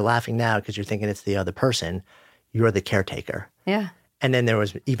 if you're laughing now because you're thinking it's the other person, you're the caretaker. Yeah. And then there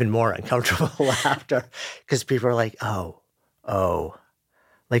was even more uncomfortable laughter because people are like, oh.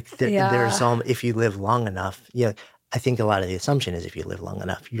 Like there's some, if you live long enough, I think a lot of the assumption is if you live long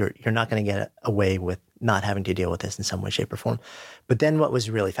enough, you're not going to get away with not having to deal with this in some way, shape, or form. But then what was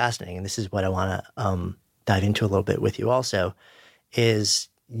really fascinating, and this is what I want to dive into a little bit with you also, is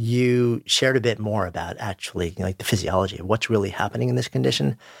you shared a bit more about actually like the physiology of what's really happening in this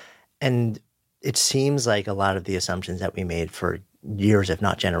condition. And it seems like a lot of the assumptions that we made for years, if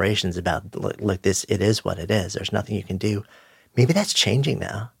not generations, about like this, it is what it is. There's nothing you can do. Maybe that's changing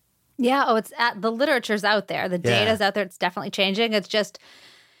now. Yeah. Oh, the literature's out there. The data's out there. It's definitely changing. It's just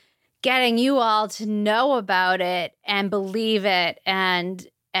getting you all to know about it and believe it and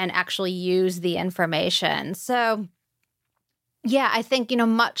actually use the information. So, I think,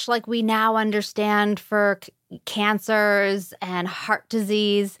 much like we now understand for cancers and heart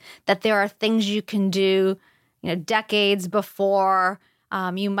disease, that there are things you can do, decades before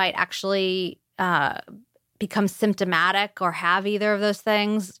you might actually become symptomatic or have either of those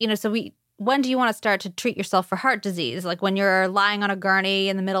things. So when do you want to start to treat yourself for heart disease? Like when you're lying on a gurney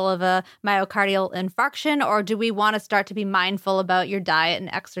in the middle of a myocardial infarction, or do we want to start to be mindful about your diet and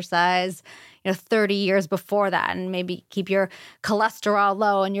exercise, 30 years before that, and maybe keep your cholesterol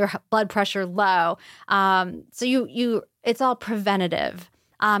low and your blood pressure low? So it's all preventative.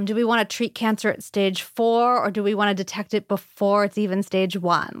 Do we want to treat cancer at stage 4, or do we want to detect it before it's even stage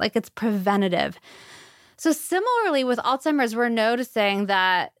 1? Like it's preventative. So similarly with Alzheimer's, we're noticing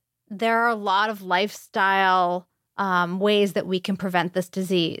that there are a lot of lifestyle ways that we can prevent this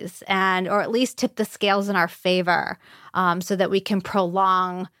disease or at least tip the scales in our favor so that we can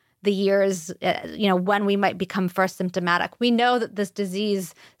prolong the years, when we might become first symptomatic. We know that this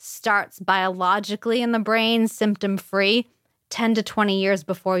disease starts biologically in the brain, symptom-free, 10 to 20 years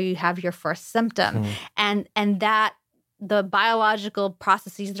before you have your first symptom. And that the biological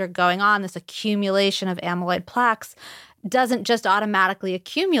processes that are going on, this accumulation of amyloid plaques, doesn't just automatically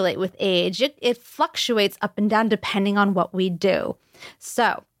accumulate with age. It fluctuates up and down depending on what we do.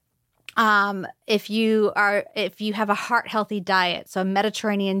 So if you have a heart healthy diet, so a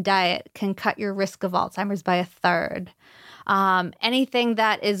Mediterranean diet can cut your risk of Alzheimer's by 1/3. Anything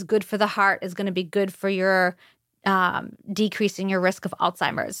that is good for the heart is going to be good for your decreasing your risk of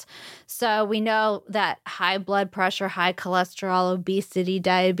Alzheimer's. So we know that high blood pressure, high cholesterol, obesity,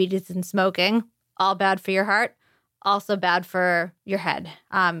 diabetes, and smoking, all bad for your heart, also bad for your head.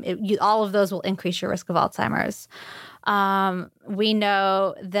 All of those will increase your risk of Alzheimer's. We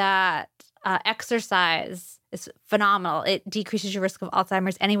know that exercise is phenomenal. It decreases your risk of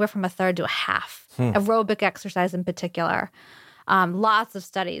Alzheimer's anywhere from 1/3 to 1/2. Aerobic exercise in particular. Lots of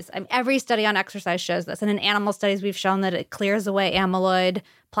studies. Every study on exercise shows this. And in animal studies, we've shown that it clears away amyloid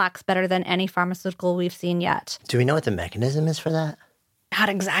plaques better than any pharmaceutical we've seen yet. Do we know what the mechanism is for that? Not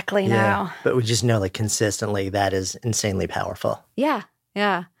exactly, no. But we just know like consistently that is insanely powerful. Yeah.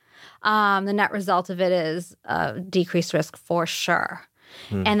 The net result of it is decreased risk for sure.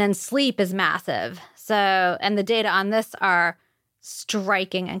 And then sleep is massive. So, and the data on this are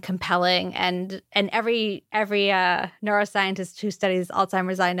striking and compelling, and every neuroscientist who studies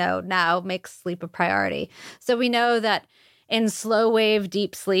Alzheimer's I know now makes sleep a priority. So we know that in slow wave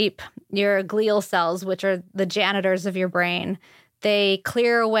deep sleep, your glial cells, which are the janitors of your brain, They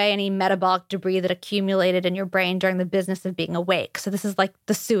clear away any metabolic debris that accumulated in your brain during the business of being awake. So this is like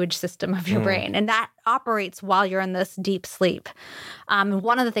the sewage system of your brain. And that operates while you're in this deep sleep. And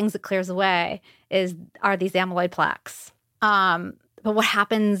one of the things that clears away are these amyloid plaques. But what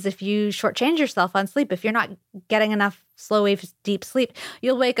happens if you shortchange yourself on sleep? If you're not getting enough slow wave deep sleep,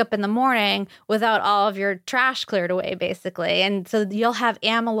 you'll wake up in the morning without all of your trash cleared away, basically. And so you'll have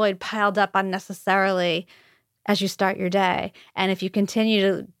amyloid piled up unnecessarily as you start your day. And if you continue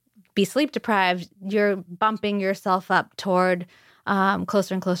to be sleep deprived, you're bumping yourself up toward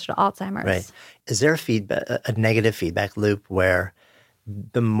closer and closer to Alzheimer's. Right. Is there a negative feedback loop where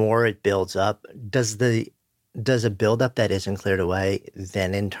the more it builds up, does a buildup that isn't cleared away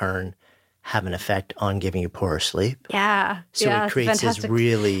then in turn have an effect on giving you poorer sleep? Yeah. So it creates this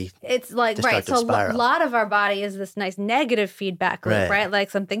really it's like, right. So spiral. a lot of our body is this nice negative feedback loop, right? Like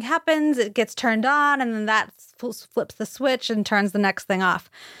something happens, it gets turned on, and then that flips the switch and turns the next thing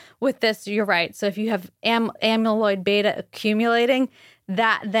off. With this, you're right. So if you have amyloid beta accumulating,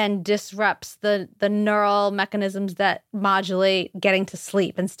 that then disrupts the neural mechanisms that modulate getting to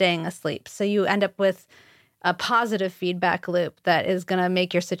sleep and staying asleep. So you end up with a positive feedback loop that is going to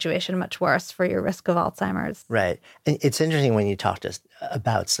make your situation much worse for your risk of Alzheimer's. Right. And it's interesting when you talk to us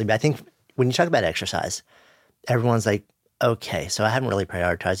about sleep. I think when you talk about exercise, everyone's like, okay, so I haven't really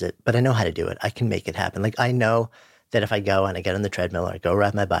prioritized it, but I know how to do it. I can make it happen. Like I know that if I go and I get on the treadmill or I go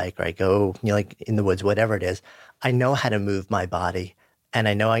ride my bike or I go, like in the woods, whatever it is, I know how to move my body. And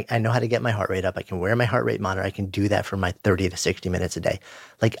I know how to get my heart rate up. I can wear my heart rate monitor. I can do that for my 30 to 60 minutes a day.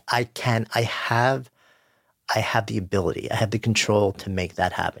 Like I have the ability, I have the control to make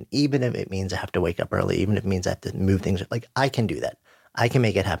that happen, even if it means I have to wake up early, even if it means I have to move things. Like I can do that. I can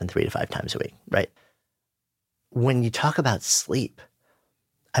make it happen 3 to 5 times a week, right? When you talk about sleep,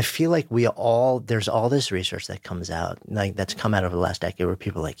 I feel like there's all this research that comes out, like that's come out over the last decade where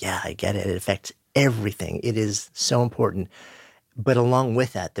people are like, yeah, I get it. It affects everything. It is so important. But along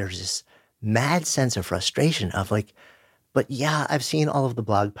with that, there's this mad sense of frustration of like, but yeah, I've seen all of the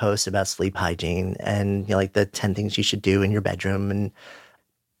blog posts about sleep hygiene and like the 10 things you should do in your bedroom,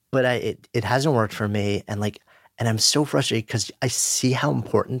 but it hasn't worked for me, and I'm so frustrated because I see how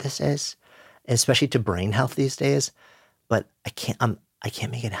important this is, especially to brain health these days, but I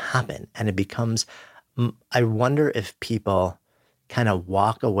can't make it happen, and it becomes. I wonder if people kind of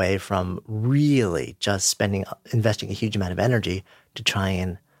walk away from really just investing a huge amount of energy to try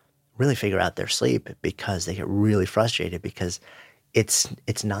and really figure out their sleep because they get really frustrated because it's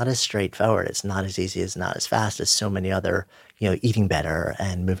not as straightforward. It's not as easy. It's not as fast as so many other, eating better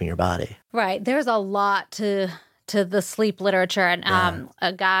and moving your body. Right. There's a lot to the sleep literature. And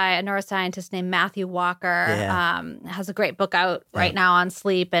a neuroscientist named Matthew Walker has a great book out right now on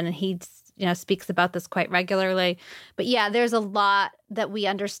sleep. And he speaks about this quite regularly. But yeah, there's a lot that we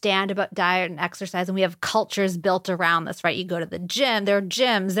understand about diet and exercise, and we have cultures built around this, right? You go to the gym, there are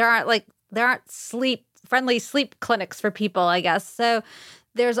gyms, there aren't friendly sleep clinics for people, I guess. So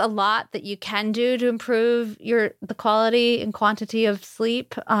there's a lot that you can do to improve the quality and quantity of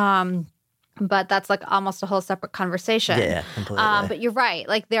sleep. But that's like almost a whole separate conversation. Yeah, completely. But you're right.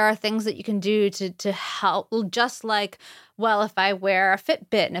 Like there are things that you can do to help. Just like, well, if I wear a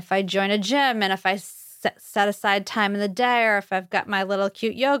Fitbit and if I join a gym and if I set aside time in the day, or if I've got my little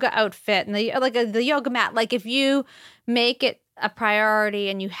cute yoga outfit and the yoga mat, like if you make it a priority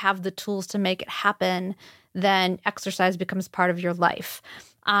and you have the tools to make it happen, then exercise becomes part of your life.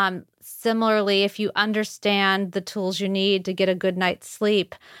 Similarly, if you understand the tools you need to get a good night's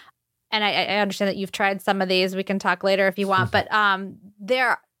sleep, and I understand that you've tried some of these. We can talk later if you want. But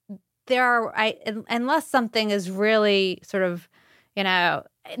there are unless something is really sort of,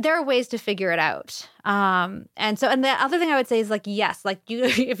 there are ways to figure it out. And the other thing I would say is yes,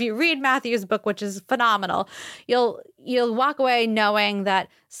 if you read Matthew's book, which is phenomenal, you'll walk away knowing that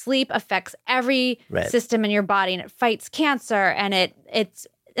sleep affects every system in your body, and it fights cancer, and it's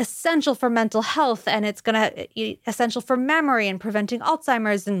essential for mental health, and it's essential for memory and preventing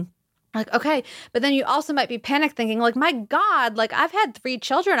Alzheimer's. And okay, but then you also might be panic thinking, my God, I've had 3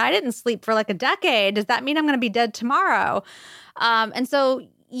 children. I didn't sleep for a decade. Does that mean I'm going to be dead tomorrow? And so,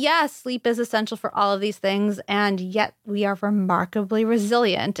 yes, sleep is essential for all of these things, and yet we are remarkably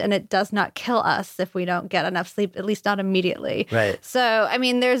resilient, and it does not kill us if we don't get enough sleep, at least not immediately. Right. So, I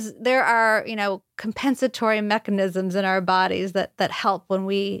mean, there are, compensatory mechanisms in our bodies that help when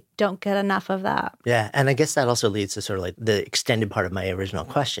we don't get enough of that. Yeah, and I guess that also leads to sort of the extended part of my original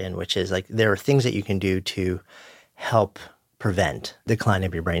question, which is there are things that you can do to help prevent decline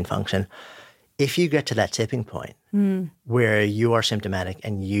of your brain function. If you get to that tipping point where you are symptomatic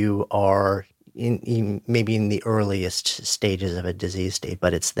and you are maybe in the earliest stages of a disease state,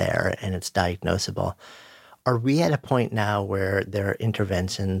 but it's there and it's diagnosable. Are we at a point now where there are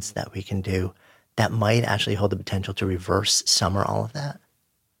interventions that we can do that might actually hold the potential to reverse some or all of that?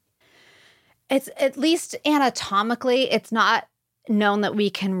 It's at least anatomically, it's not known that we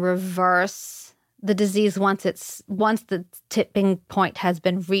can reverse the disease once the tipping point has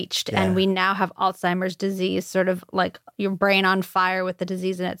been reached. Yeah. And we now have Alzheimer's disease, sort of like your brain on fire with the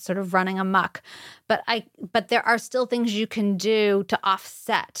disease and it's sort of running amok. But there are still things you can do to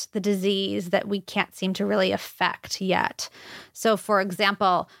offset the disease that we can't seem to really affect yet. So for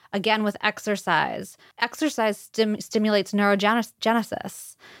example, again with exercise stimulates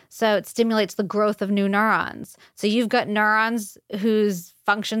neurogenesis. So it stimulates the growth of new neurons. So you've got neurons whose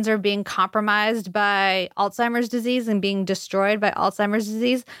functions are being compromised by Alzheimer's disease and being destroyed by Alzheimer's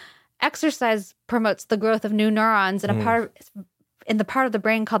disease. Exercise promotes the growth of new neurons in the part of the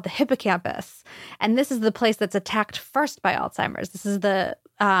brain called the hippocampus. And this is the place that's attacked first by Alzheimer's. This is the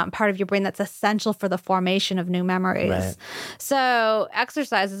part of your brain that's essential for the formation of new memories. Right. So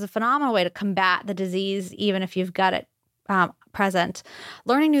exercise is a phenomenal way to combat the disease, even if you've got it present.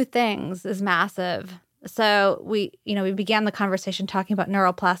 Learning new things is massive. So we began the conversation talking about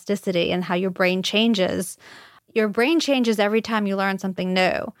neuroplasticity and how your brain changes. Your brain changes every time you learn something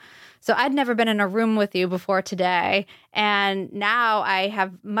new. So I'd never been in a room with you before today, and now I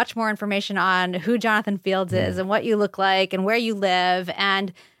have much more information on who Jonathan Fields is and what you look like and where you live,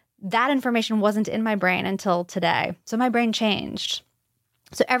 and that information wasn't in my brain until today. So my brain changed.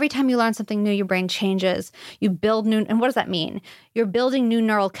 So every time you learn something new, your brain changes. You build new, and what does that mean? You're building new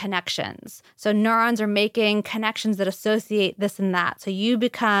neural connections. So neurons are making connections that associate this and that. So you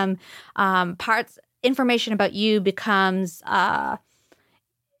become information about you becomes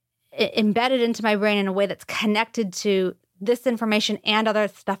embedded into my brain in a way that's connected to this information and other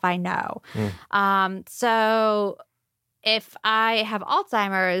stuff I know. So if I have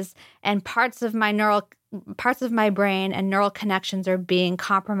Alzheimer's and parts of my brain and neural connections are being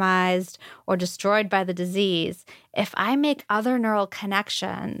compromised or destroyed by the disease, if I make other neural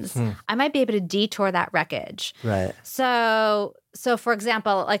connections, I might be able to detour that wreckage. Right. So for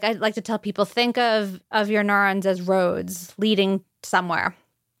example, like I like to tell people, think of your neurons as roads leading somewhere.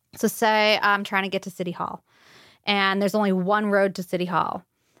 So say I'm trying to get to City Hall, and there's only one road to City Hall.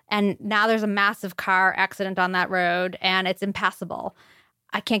 And now there's a massive car accident on that road, and it's impassable.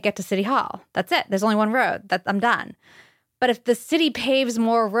 I can't get to City Hall. That's it. There's only one road. I'm done. But if the city paves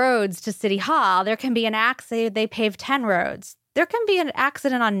more roads to City Hall, there can be an accident. They pave 10 roads. There can be an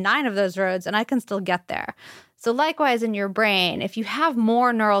accident on 9 of those roads, and I can still get there. So likewise in your brain, if you have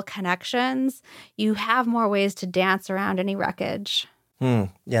more neural connections, you have more ways to dance around any wreckage.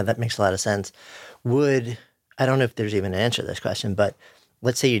 Yeah, that makes a lot of sense. I don't know if there's even an answer to this question, but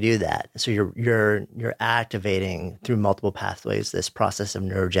let's say you do that. So you're activating through multiple pathways this process of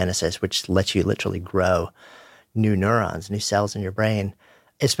neurogenesis, which lets you literally grow new neurons, new cells in your brain,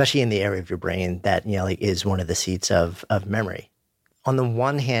 especially in the area of your brain that is one of the seats of memory. On the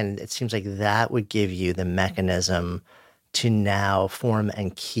one hand, it seems like that would give you the mechanism to now form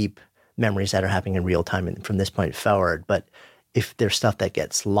and keep memories that are happening in real time from this point forward. But if there's stuff that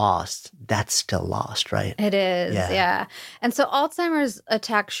gets lost, that's still lost, right? It is, yeah. And so Alzheimer's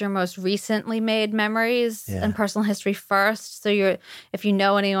attacks your most recently made memories and personal history first. So if you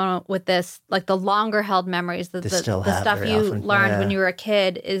know anyone with this, like the longer held memories, the stuff you learned when you were a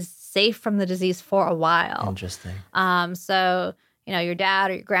kid is safe from the disease for a while. Interesting. So your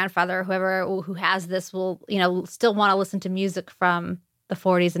dad or your grandfather or whoever who has this will, still want to listen to music from the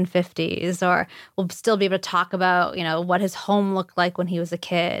 40s and 50s, or will still be able to talk about, what his home looked like when he was a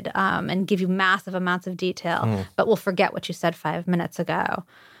kid, and give you massive amounts of detail, but will forget what you said 5 minutes ago.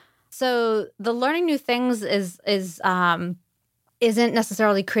 So the learning new things isn't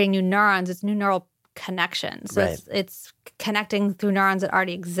necessarily creating new neurons, it's new neural connections. So it's connecting through neurons that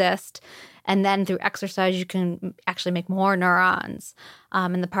already exist. And then through exercise, you can actually make more neurons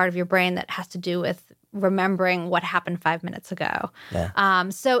in the part of your brain that has to do with remembering what happened 5 minutes ago. Yeah.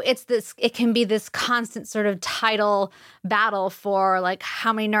 So it can be this constant sort of tidal battle for like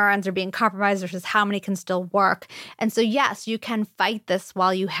how many neurons are being compromised versus how many can still work. And so, yes, you can fight this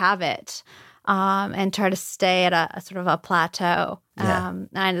while you have it and try to stay at a sort of a plateau. Yeah.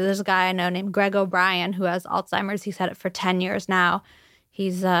 And there's a guy I know named Greg O'Brien who has Alzheimer's. He's had it for 10 years now.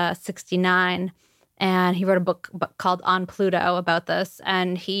 He's 69, and he wrote a book called On Pluto about this.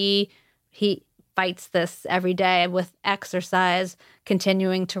 And he fights this every day with exercise,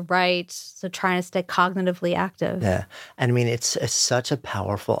 continuing to write, so trying to stay cognitively active. Yeah. And I mean, it's such a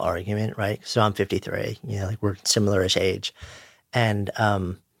powerful argument, right? So I'm 53, like we're similar-ish age. And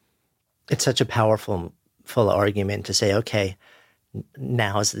It's such a powerful argument to say, okay,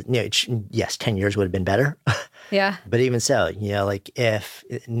 now is, yes, 10 years would have been better. Yeah. But even so, like if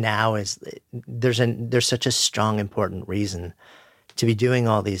now is, there's such a strong, important reason to be doing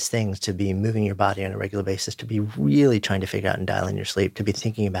all these things, to be moving your body on a regular basis, to be really trying to figure out and dial in your sleep, to be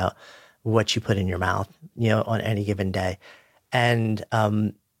thinking about what you put in your mouth, on any given day. And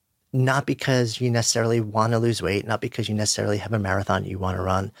not because you necessarily want to lose weight, not because you necessarily have a marathon you want to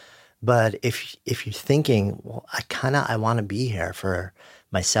run, but if you're thinking, well, I want to be here for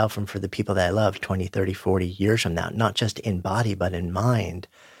myself and for the people that I love 20, 30, 40 years from now, not just in body, but in mind.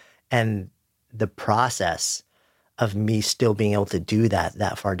 And the process of me still being able to do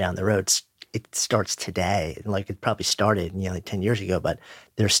that far down the road, it starts today. Like it probably started, like 10 years ago, but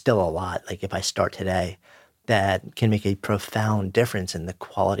there's still a lot. Like if I start today, that can make a profound difference in the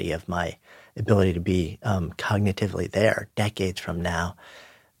quality of my ability to be cognitively there decades from now.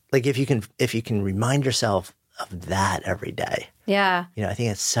 Like if you can remind yourself of that every day. Yeah. I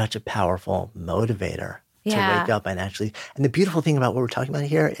think it's such a powerful motivator to Yeah. wake up and actually, and the beautiful thing about what we're talking about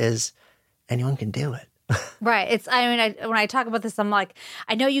here is anyone can do it. Right. When I talk about this, I'm like,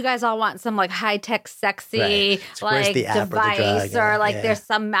 I know you guys all want some like high tech, sexy, Right. So where's like the app or the device, drug? or like Yeah. there's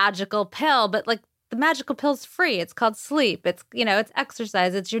some magical pill, but like the magical pill's free. It's called sleep. It's, it's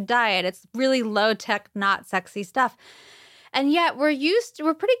exercise. It's your diet. It's really low tech, not sexy stuff. And yet we're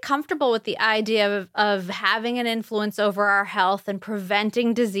pretty comfortable with the idea of having an influence over our health and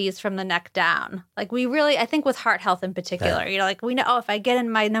preventing disease from the neck down. Like we really, I think with heart health in particular, like we know, if I get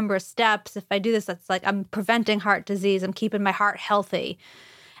in my number of steps, if I do this, that's like I'm preventing heart disease. I'm keeping my heart healthy.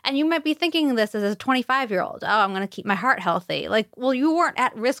 And you might be thinking this as a 25-year-old. Oh, I'm going to keep my heart healthy. Like, well, you weren't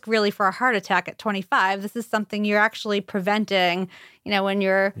at risk really for a heart attack at 25. This is something you're actually preventing, when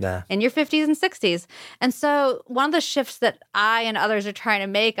you're in your 50s and 60s. And so one of the shifts that I and others are trying to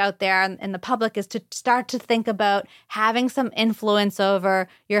make out there in the public is to start to think about having some influence over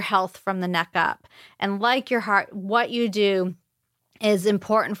your health from the neck up. And like your heart, what you do is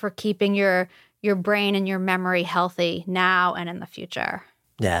important for keeping your brain and your memory healthy now and in the future.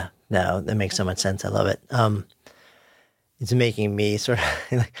 Yeah, no, that makes so much sense. I love it. It's making me sort of,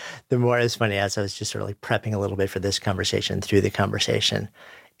 like, the more it's funny, as I was just sort of like prepping a little bit for this conversation, through the conversation,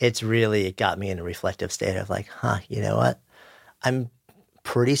 it got me in a reflective state of like, you know what? I'm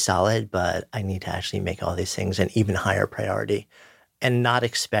pretty solid, but I need to actually make all these things an even higher priority and not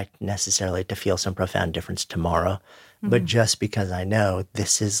expect necessarily to feel some profound difference tomorrow. Mm-hmm. But just because I know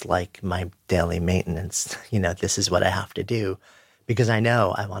this is like my daily maintenance, this is what I have to do. Because I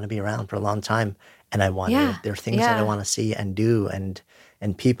know I want to be around for a long time, and there are things that I want to see and do, and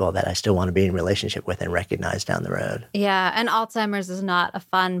people that I still want to be in relationship with and recognize down the road. Yeah, and Alzheimer's is not a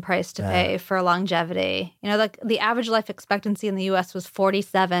fun price to pay for longevity. Like the average life expectancy in the U.S. was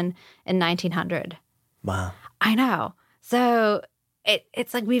 47 in 1900. Wow. I know. So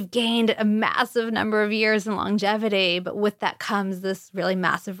it's like we've gained a massive number of years in longevity, but with that comes this really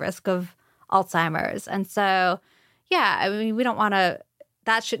massive risk of Alzheimer's. And so, we don't want to,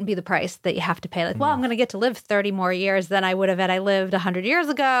 that shouldn't be the price that you have to pay. Like, well, I'm going to get to live 30 more years than I would have had I lived 100 years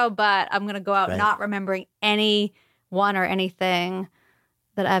ago, but I'm going to go out not remembering anyone or anything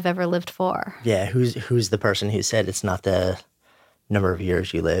that I've ever lived for. Yeah, who's the person who said it's not the number of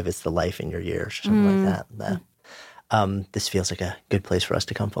years you live, it's the life in your years, or something like that. This feels like a good place for us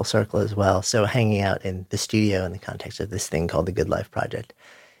to come full circle as well. So hanging out in the studio in the context of this thing called the Good Life Project,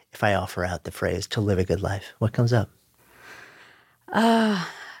 if I offer out the phrase to live a good life, what comes up?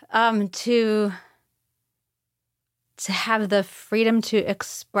 To have the freedom to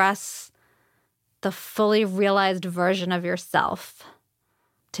express the fully realized version of yourself,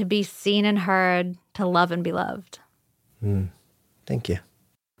 to be seen and heard, to love and be loved. Thank you.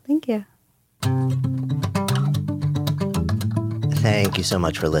 Thank you. Thank you so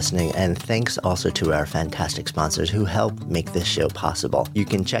much for listening, and thanks also to our fantastic sponsors who help make this show possible. You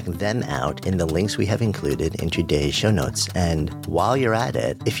can check them out in the links we have included in today's show notes. And while you're at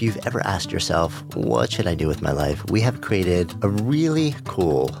it, if you've ever asked yourself, what should I do with my life? We have created a really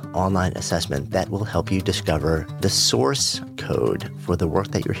cool online assessment that will help you discover the source code for the work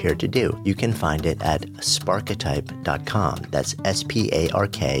that you're here to do. You can find it at sparketype.com. That's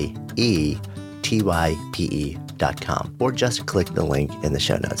SPARKETYPE.com, or just click the link in the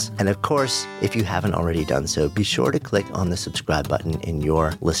show notes. And of course, if you haven't already done so, be sure to click on the subscribe button in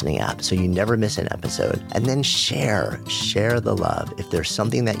your listening app so you never miss an episode. And then share the love. If there's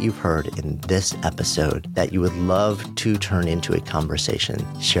something that you've heard in this episode that you would love to turn into a conversation,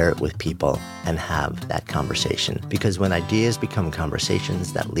 share it with people and have that conversation. Because when ideas become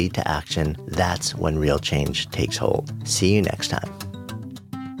conversations that lead to action, that's when real change takes hold. See you next time.